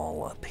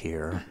Bhaal up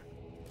here.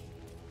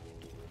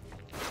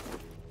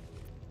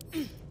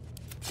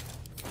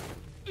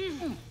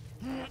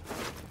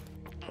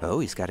 Oh,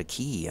 he's got a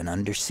key, an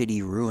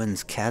Undercity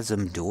Ruins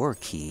Chasm door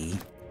key.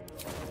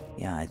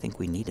 Yeah, I think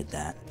we needed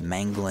that.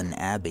 Manglin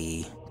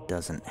Abbey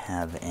doesn't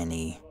have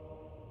anything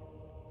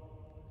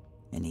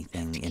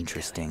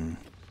interesting.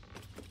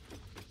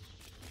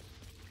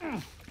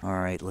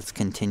 Alright, let's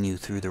continue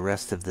through the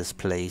rest of this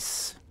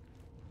place,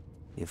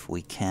 if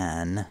we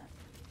can.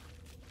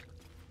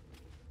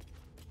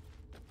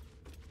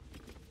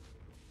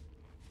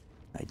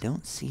 I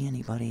don't see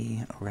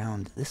anybody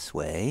around this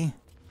way.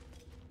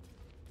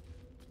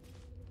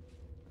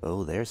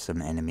 Oh, there's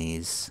some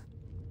enemies.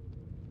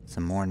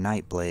 Some more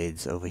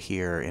Nightblades over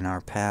here in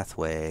our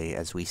pathway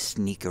as we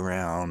sneak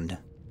around.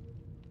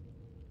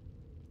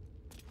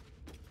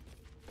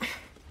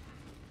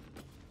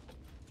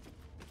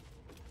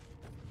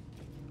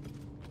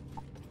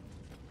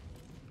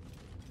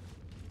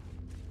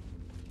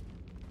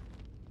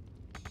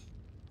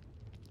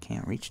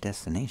 Can't reach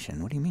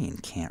destination? What do you mean,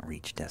 can't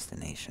reach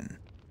destination?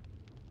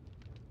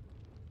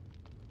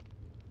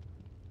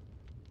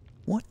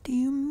 What do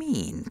you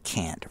mean,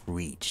 can't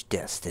reach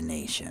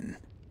destination?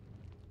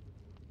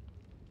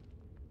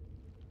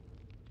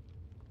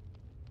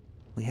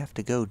 We have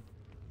to go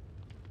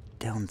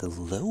down the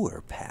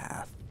lower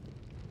path.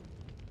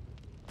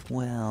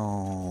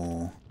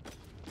 Well...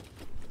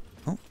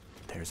 Oh,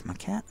 there's my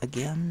cat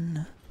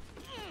again.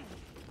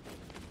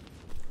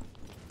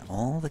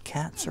 All the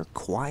cats are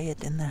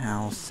quiet in the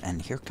house,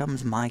 and here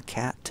comes my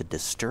cat to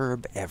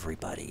disturb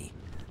everybody.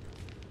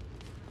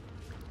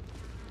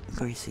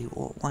 Gracie,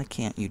 well, why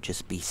can't you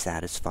just be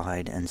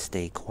satisfied and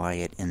stay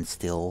quiet and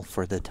still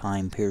for the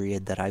time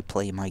period that I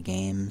play my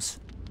games?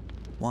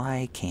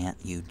 Why can't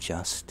you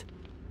just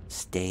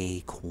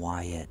stay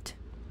quiet?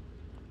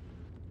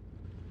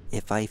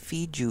 If I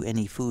feed you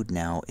any food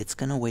now, it's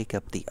gonna wake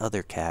up the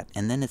other cat,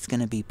 and then it's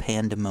gonna be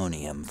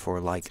pandemonium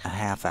for like a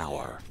half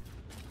hour.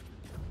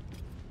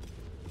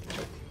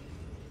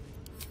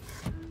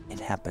 It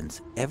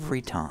happens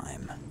every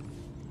time.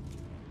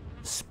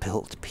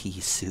 Spilt pea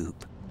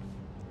soup.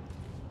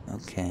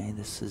 Okay,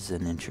 this is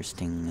an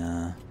interesting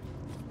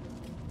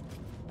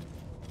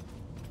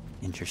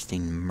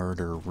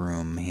murder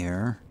room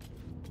here.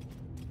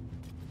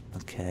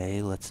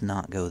 Okay, let's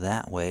not go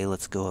that way.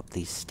 Let's go up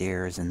these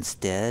stairs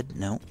instead.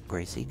 No,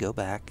 Gracie, go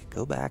back.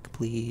 Go back,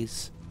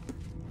 please.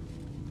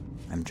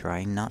 I'm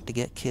trying not to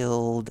get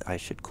killed. I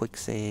should quick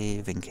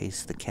save in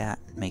case the cat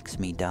makes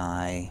me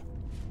die.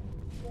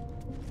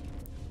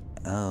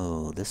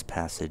 Oh, this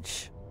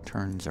passage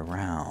turns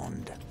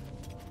around.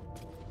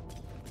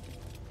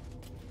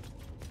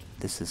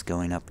 This is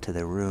going up to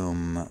the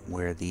room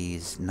where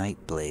these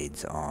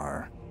Nightblades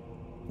are.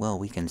 Well,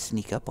 we can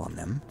sneak up on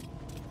them.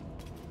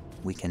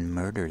 We can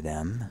murder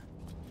them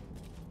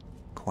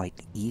quite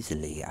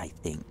easily, I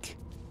think.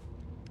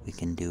 We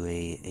can do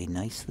a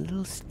nice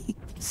little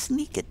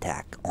sneak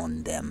attack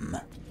on them.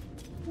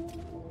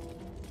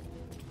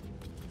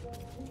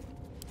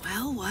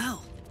 Well,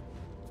 well.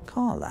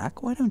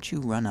 Karlach, why don't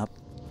you run up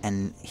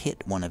and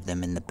hit one of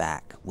them in the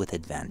back with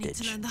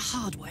advantage? Need to learn the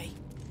hard way.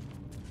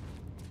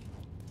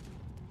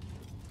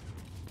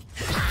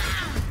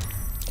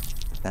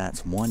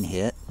 That's one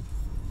hit.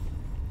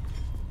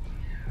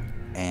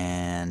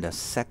 And a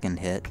second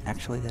hit.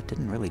 Actually, that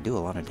didn't really do a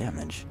lot of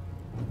damage.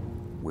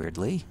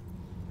 Weirdly.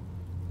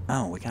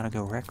 Oh, we gotta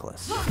go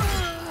reckless.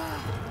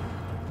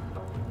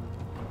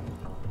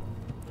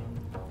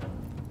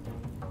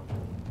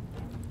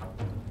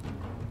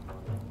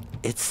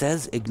 It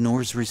says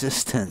ignores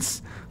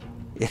resistance.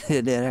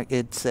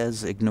 It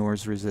says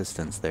ignores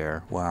resistance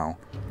there. Wow.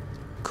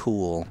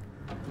 Cool.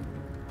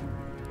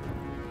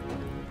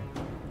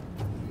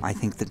 I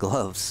think the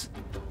gloves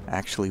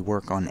actually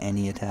work on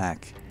any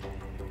attack.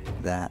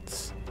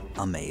 That's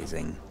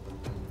amazing.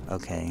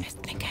 Okay.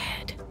 Think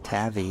ahead.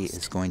 Tavi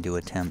is going to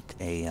attempt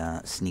a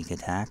sneak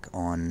attack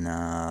on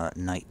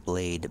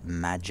Nightblade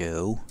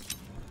Majo.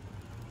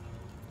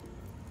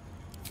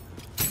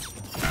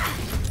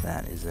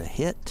 That is a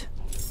hit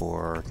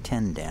for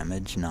 10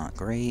 damage, not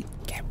great.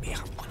 Get me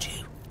up, would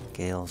you?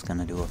 Gale's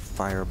gonna do a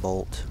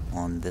firebolt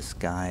on this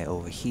guy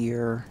over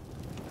here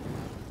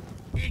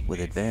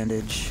with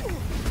advantage.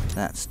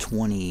 That's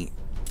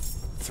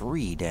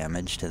 23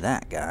 damage to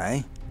that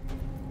guy.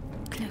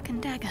 Cloak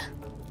and dagger.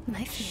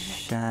 My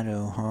favorite.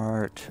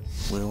 Shadowheart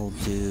will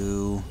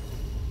do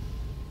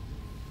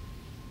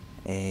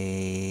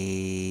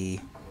a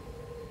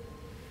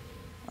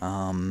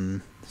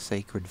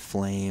Sacred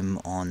Flame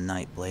on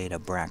Nightblade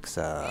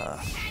Abraxa.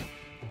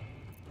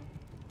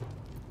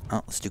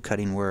 Oh, let's do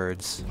Cutting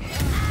Words.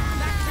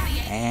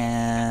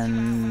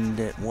 And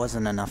it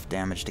wasn't enough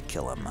damage to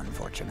kill him,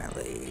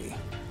 unfortunately.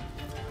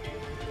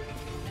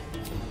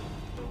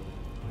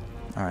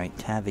 Alright,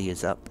 Tavi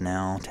is up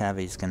now.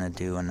 Tavi's gonna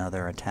do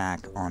another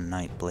attack on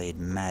Nightblade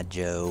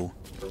Majo.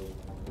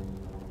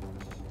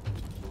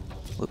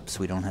 Whoops,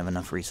 we don't have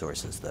enough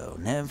resources though.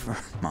 Never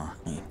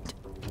mind.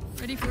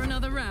 Ready for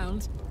another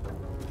round?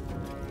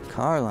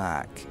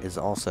 Karlak is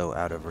also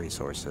out of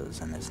resources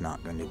and is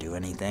not going to do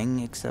anything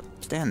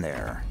except stand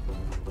there.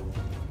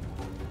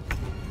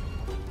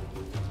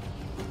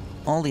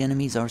 All the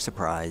enemies are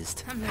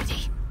surprised. I'm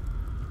ready.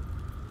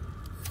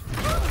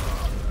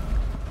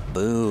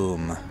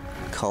 Boom.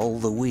 Cull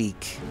the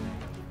weak.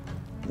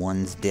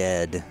 One's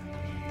dead.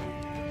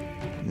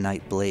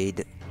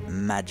 Nightblade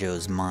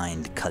Majo's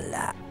mind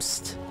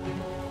collapsed.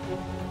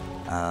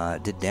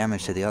 Did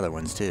damage to the other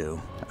ones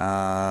too.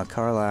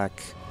 Karlak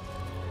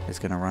is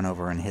gonna run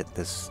over and hit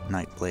this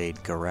Nightblade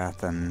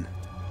Garathan.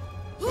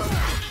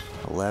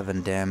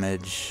 11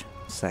 damage.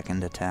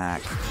 Second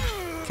attack.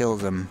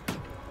 Kills him.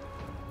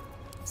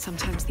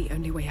 Sometimes the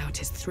only way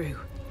out is through.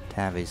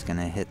 Tavi's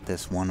gonna hit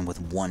this one with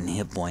 1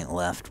 hit point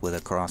left with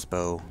a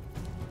crossbow.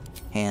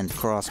 Hand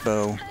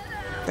crossbow.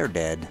 They're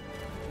dead.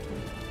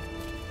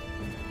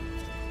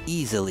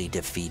 Easily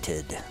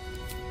defeated.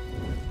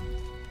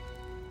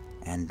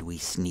 And we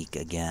sneak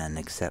again,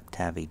 except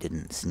Tavi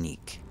didn't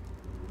sneak.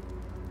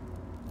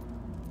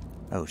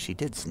 Oh, she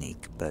did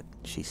sneak, but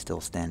she's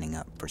still standing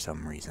up for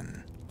some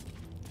reason.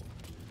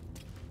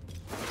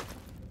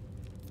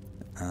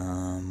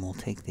 We'll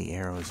take the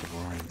arrows of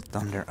Roaring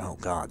Thunder. Oh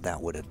god, that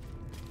would've...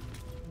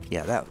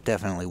 Yeah, that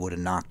definitely would've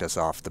knocked us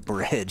off the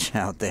bridge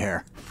out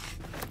there.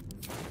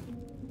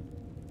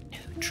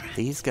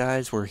 These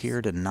guys were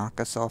here to knock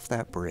us off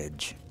that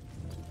bridge.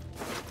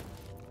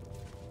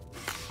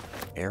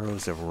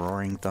 Arrows of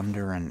Roaring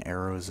Thunder and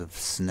arrows of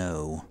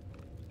snow.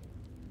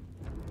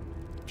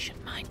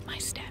 Should mind my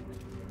step.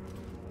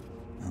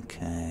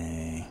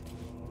 Okay.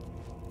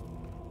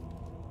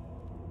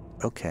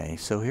 Okay,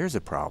 so here's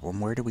a problem.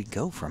 Where do we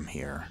go from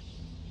here?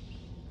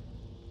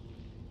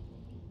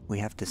 We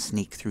have to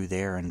sneak through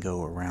there and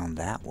go around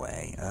that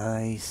way.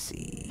 I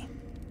see.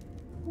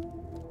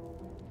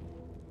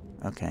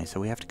 Okay, so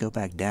we have to go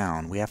back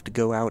down. We have to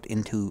go out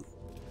into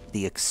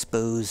the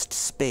exposed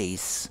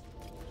space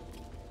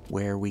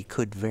where we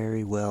could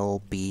very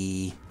well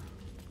be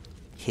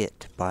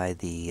hit by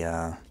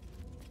the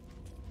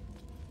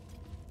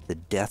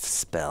death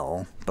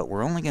spell, but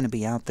we're only going to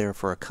be out there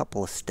for a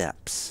couple of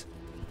steps.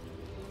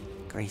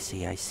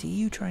 Gracie, I see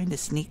you trying to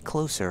sneak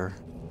closer.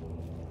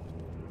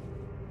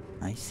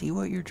 I see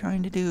what you're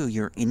trying to do.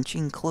 You're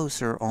inching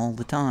closer all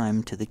the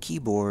time to the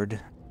keyboard.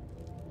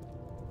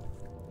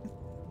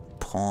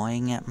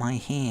 Pawing at my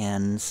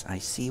hands. I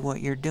see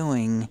what you're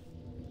doing.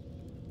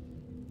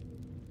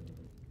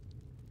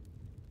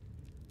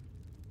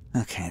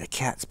 Okay, the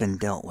cat's been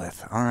dealt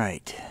with.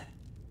 Alright.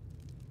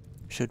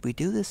 Should we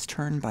do this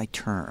turn by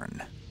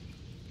turn?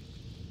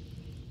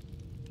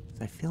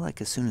 I feel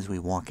like as soon as we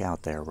walk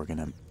out there, we're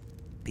gonna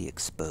be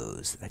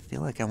exposed. I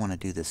feel like I want to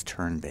do this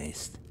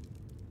turn-based.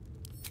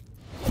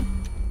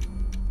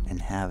 And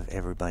have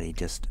everybody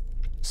just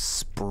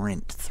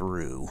sprint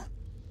through.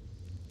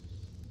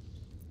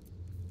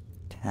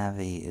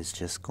 Tavi is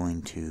just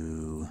going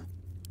to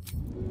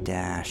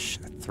dash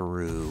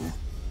through.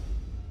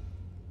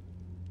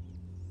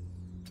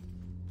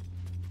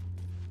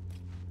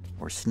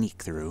 Or sneak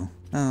through.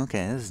 Oh,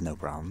 okay, this is no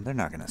problem. They're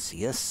not gonna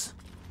see us.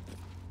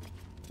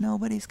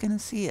 Nobody's gonna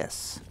see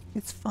us.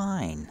 It's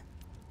fine.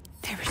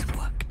 There is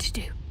work to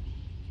do.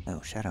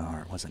 Oh,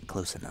 Shadowheart wasn't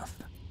close enough.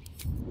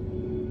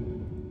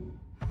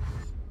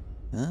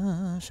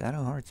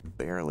 Shadowheart's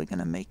barely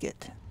gonna make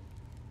it.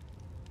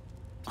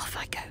 Off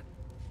I go.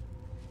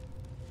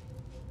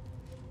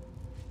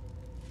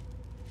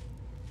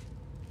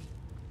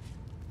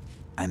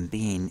 I'm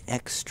being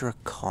extra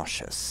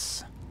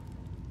cautious.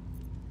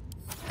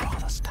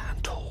 Rather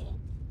stand tall.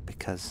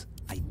 Because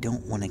I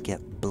don't want to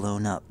get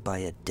blown up by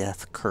a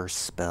death curse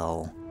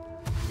spell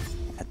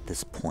at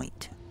this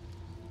point.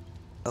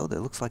 Oh,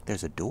 there looks like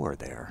there's a door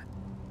there.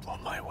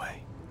 On my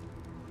way.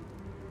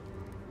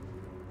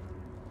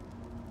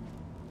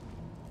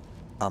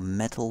 A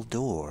metal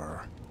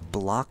door.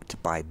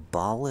 Blocked by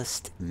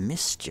Bhaalist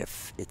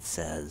mischief, it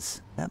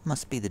says. That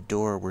must be the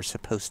door we're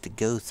supposed to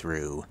go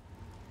through.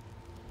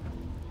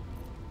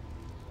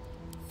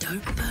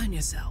 Don't burn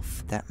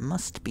yourself. That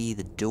must be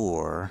the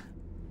door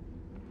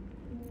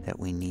that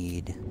we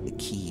need the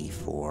key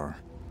for.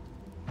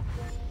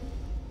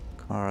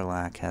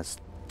 Karlak has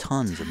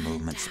tons of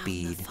movement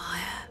speed.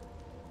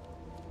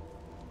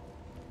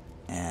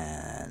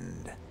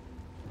 And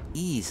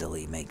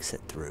easily makes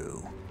it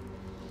through.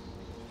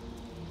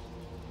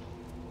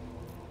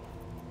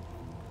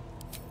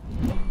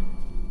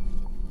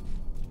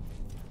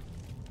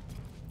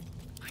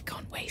 I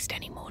can't waste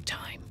any more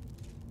time.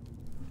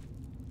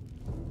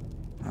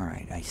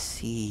 Alright, I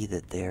see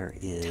that there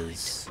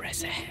is...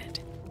 Press ahead.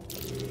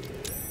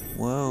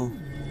 Whoa.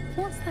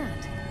 What's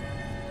that?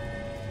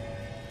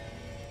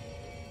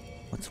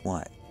 What's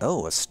what?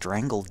 Oh, a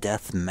Strangle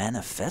Death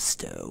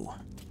Manifesto.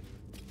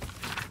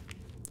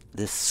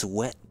 This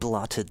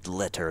sweat-blotted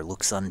letter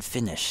looks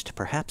unfinished,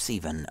 perhaps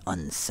even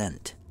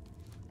unsent.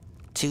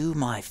 To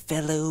my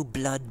fellow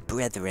blood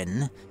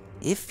brethren,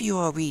 if you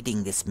are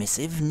reading this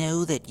missive,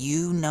 know that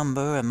you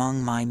number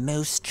among my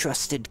most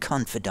trusted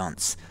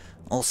confidants.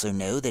 Also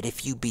know that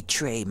if you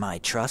betray my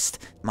trust,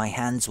 my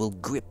hands will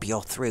grip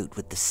your throat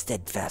with the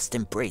steadfast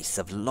embrace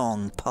of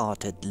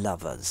long-parted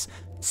lovers.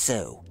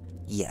 So,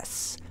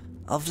 yes,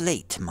 of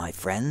late, my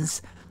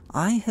friends,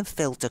 I have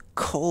felt a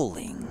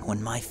calling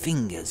when my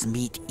fingers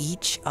meet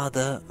each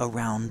other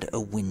around a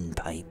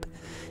windpipe,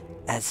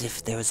 as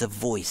if there is a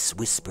voice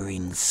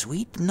whispering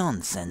sweet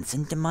nonsense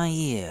into my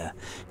ear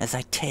as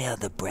I tear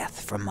the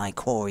breath from my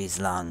quarry's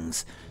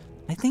lungs.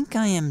 I think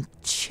I am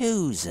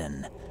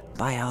chosen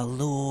by our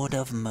Lord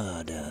of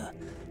Murder,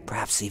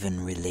 perhaps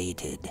even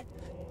related.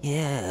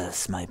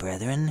 Yes, my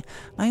brethren,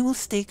 I will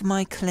stake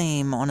my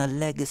claim on a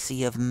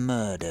legacy of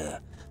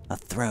murder, a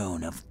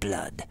throne of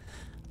blood.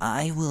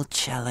 I will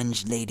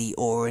challenge Lady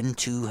Orin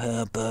to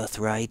her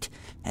birthright,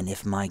 and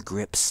if my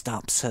grip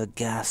stops her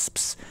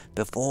gasps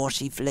before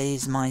she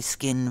flays my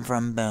skin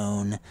from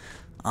bone,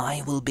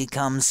 I will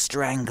become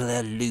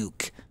Strangler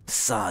Luke,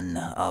 son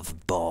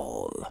of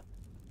Bhaal.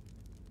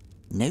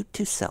 Note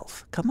to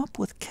self, come up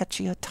with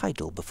catchier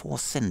title before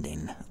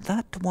sending.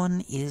 That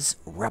one is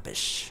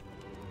rubbish.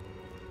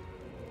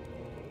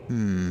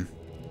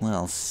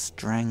 Well,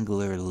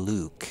 Strangler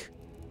Luke.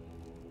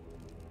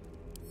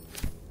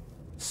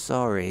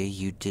 Sorry,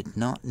 you did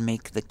not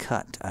make the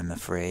cut, I'm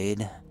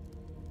afraid.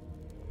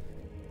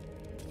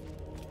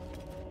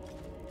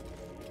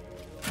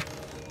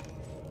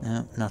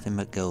 No, nothing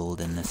but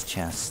gold in this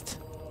chest.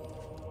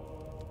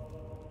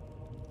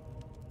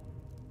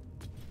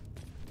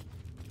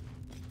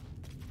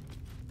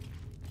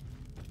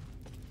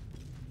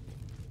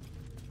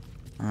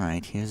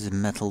 Alright, here's a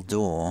metal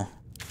door.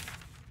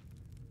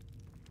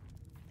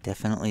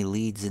 Definitely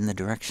leads in the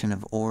direction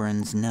of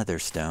Orin's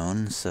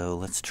netherstone, so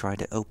let's try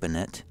to open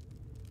it.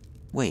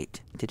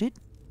 Wait, did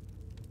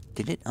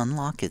it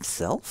unlock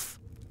itself?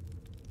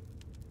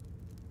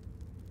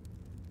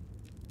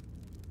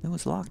 It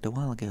was locked a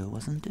while ago,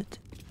 wasn't it?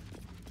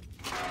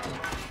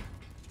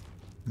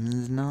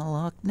 It's not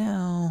locked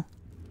now.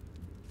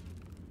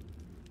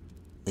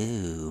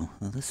 Ew,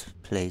 well, this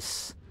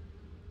place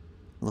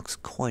looks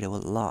quite a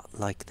lot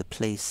like the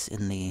place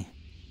in the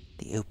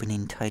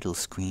opening title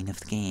screen of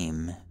the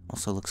game.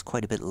 Also looks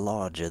quite a bit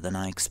larger than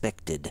I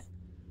expected.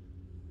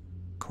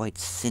 Quite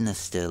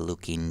sinister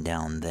looking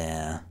down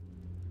there.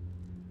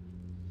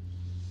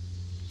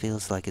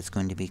 Feels like it's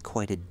going to be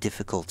quite a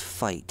difficult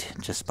fight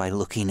just by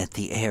looking at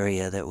the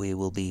area that we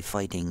will be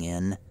fighting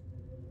in.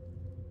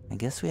 I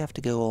guess we have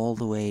to go all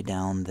the way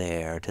down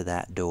there to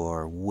that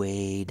door,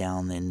 way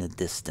down in the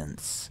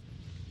distance.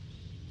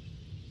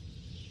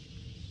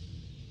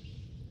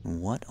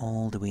 What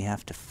all do we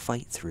have to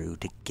fight through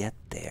to get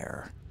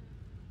there?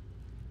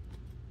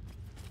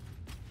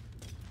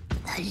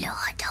 The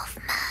Lord of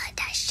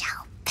Murder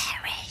shall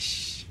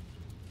perish.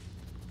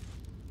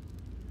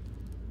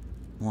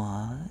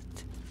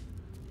 What?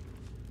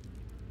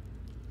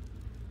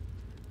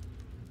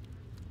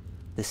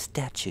 The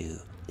statue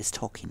is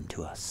talking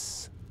to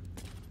us.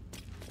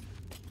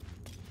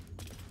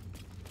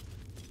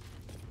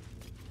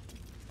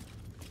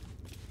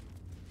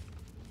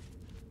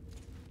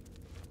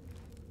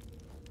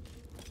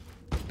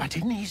 But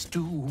in his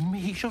doom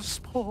he shall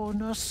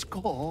spawn a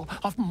score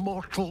of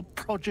mortal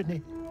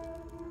progeny.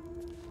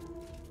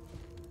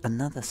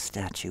 Another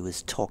statue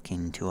is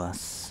talking to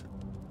us.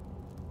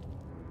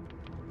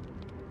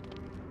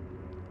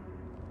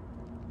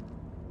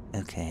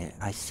 Okay,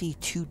 I see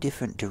two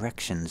different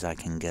directions I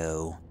can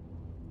go.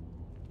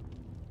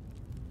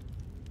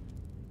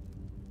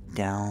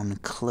 Down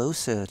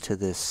closer to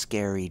this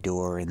scary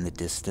door in the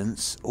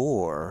distance,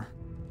 or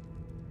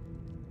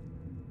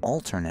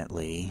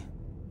alternately,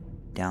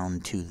 down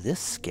to this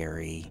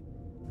scary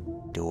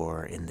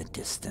door in the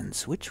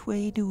distance. Which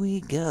way do we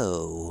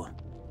go?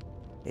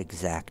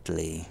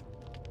 Exactly.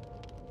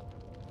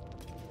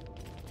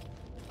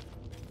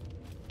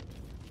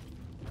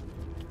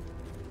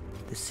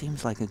 This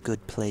seems like a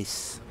good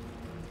place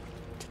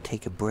to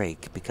take a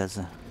break, because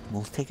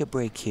we'll take a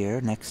break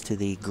here next to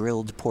the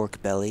grilled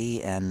pork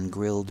belly and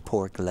grilled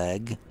pork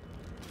leg.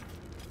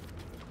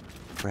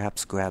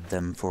 Perhaps grab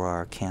them for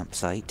our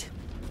campsite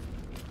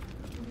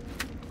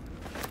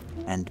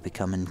and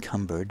become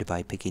encumbered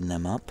by picking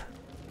them up.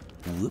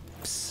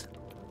 Whoops.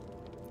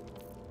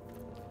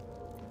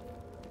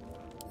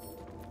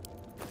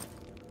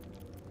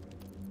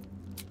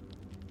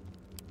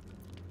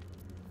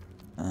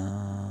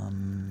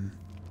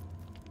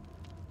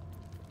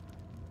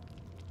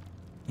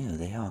 Ew,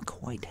 they are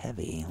quite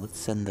heavy. Let's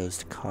send those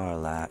to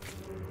Karlak.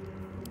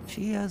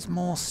 She has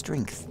more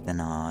strength than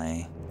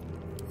I.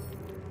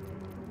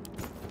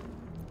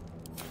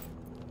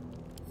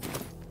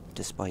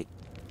 Despite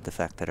the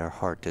fact that her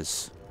heart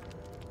is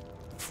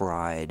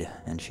fried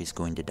and she's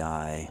going to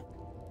die.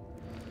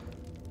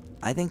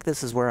 I think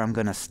this is where I'm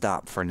gonna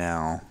stop for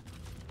now.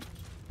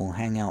 We'll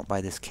hang out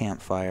by this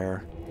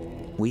campfire.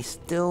 We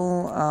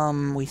still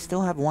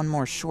have one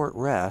more short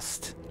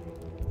rest,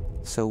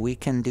 so we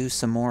can do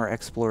some more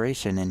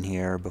exploration in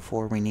here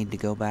before we need to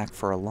go back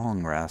for a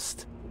long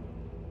rest.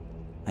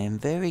 I am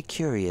very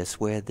curious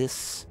where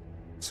this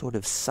sort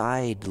of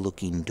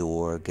side-looking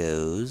door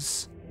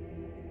goes.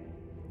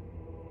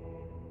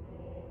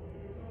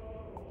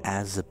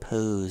 as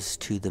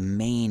opposed to the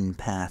main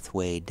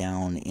pathway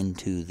down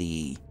into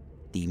the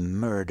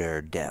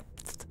murder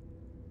depth.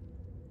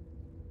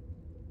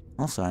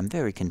 Also, I'm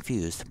very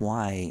confused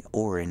why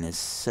Orin is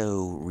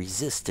so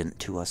resistant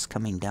to us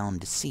coming down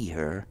to see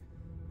her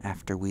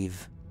after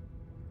we've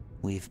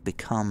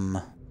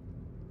become,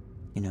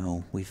 you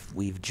know,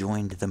 we've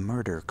joined the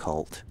murder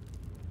cult.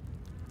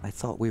 I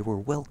thought we were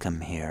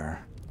welcome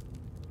here.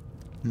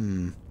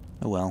 Oh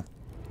well.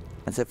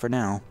 That's it for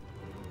now.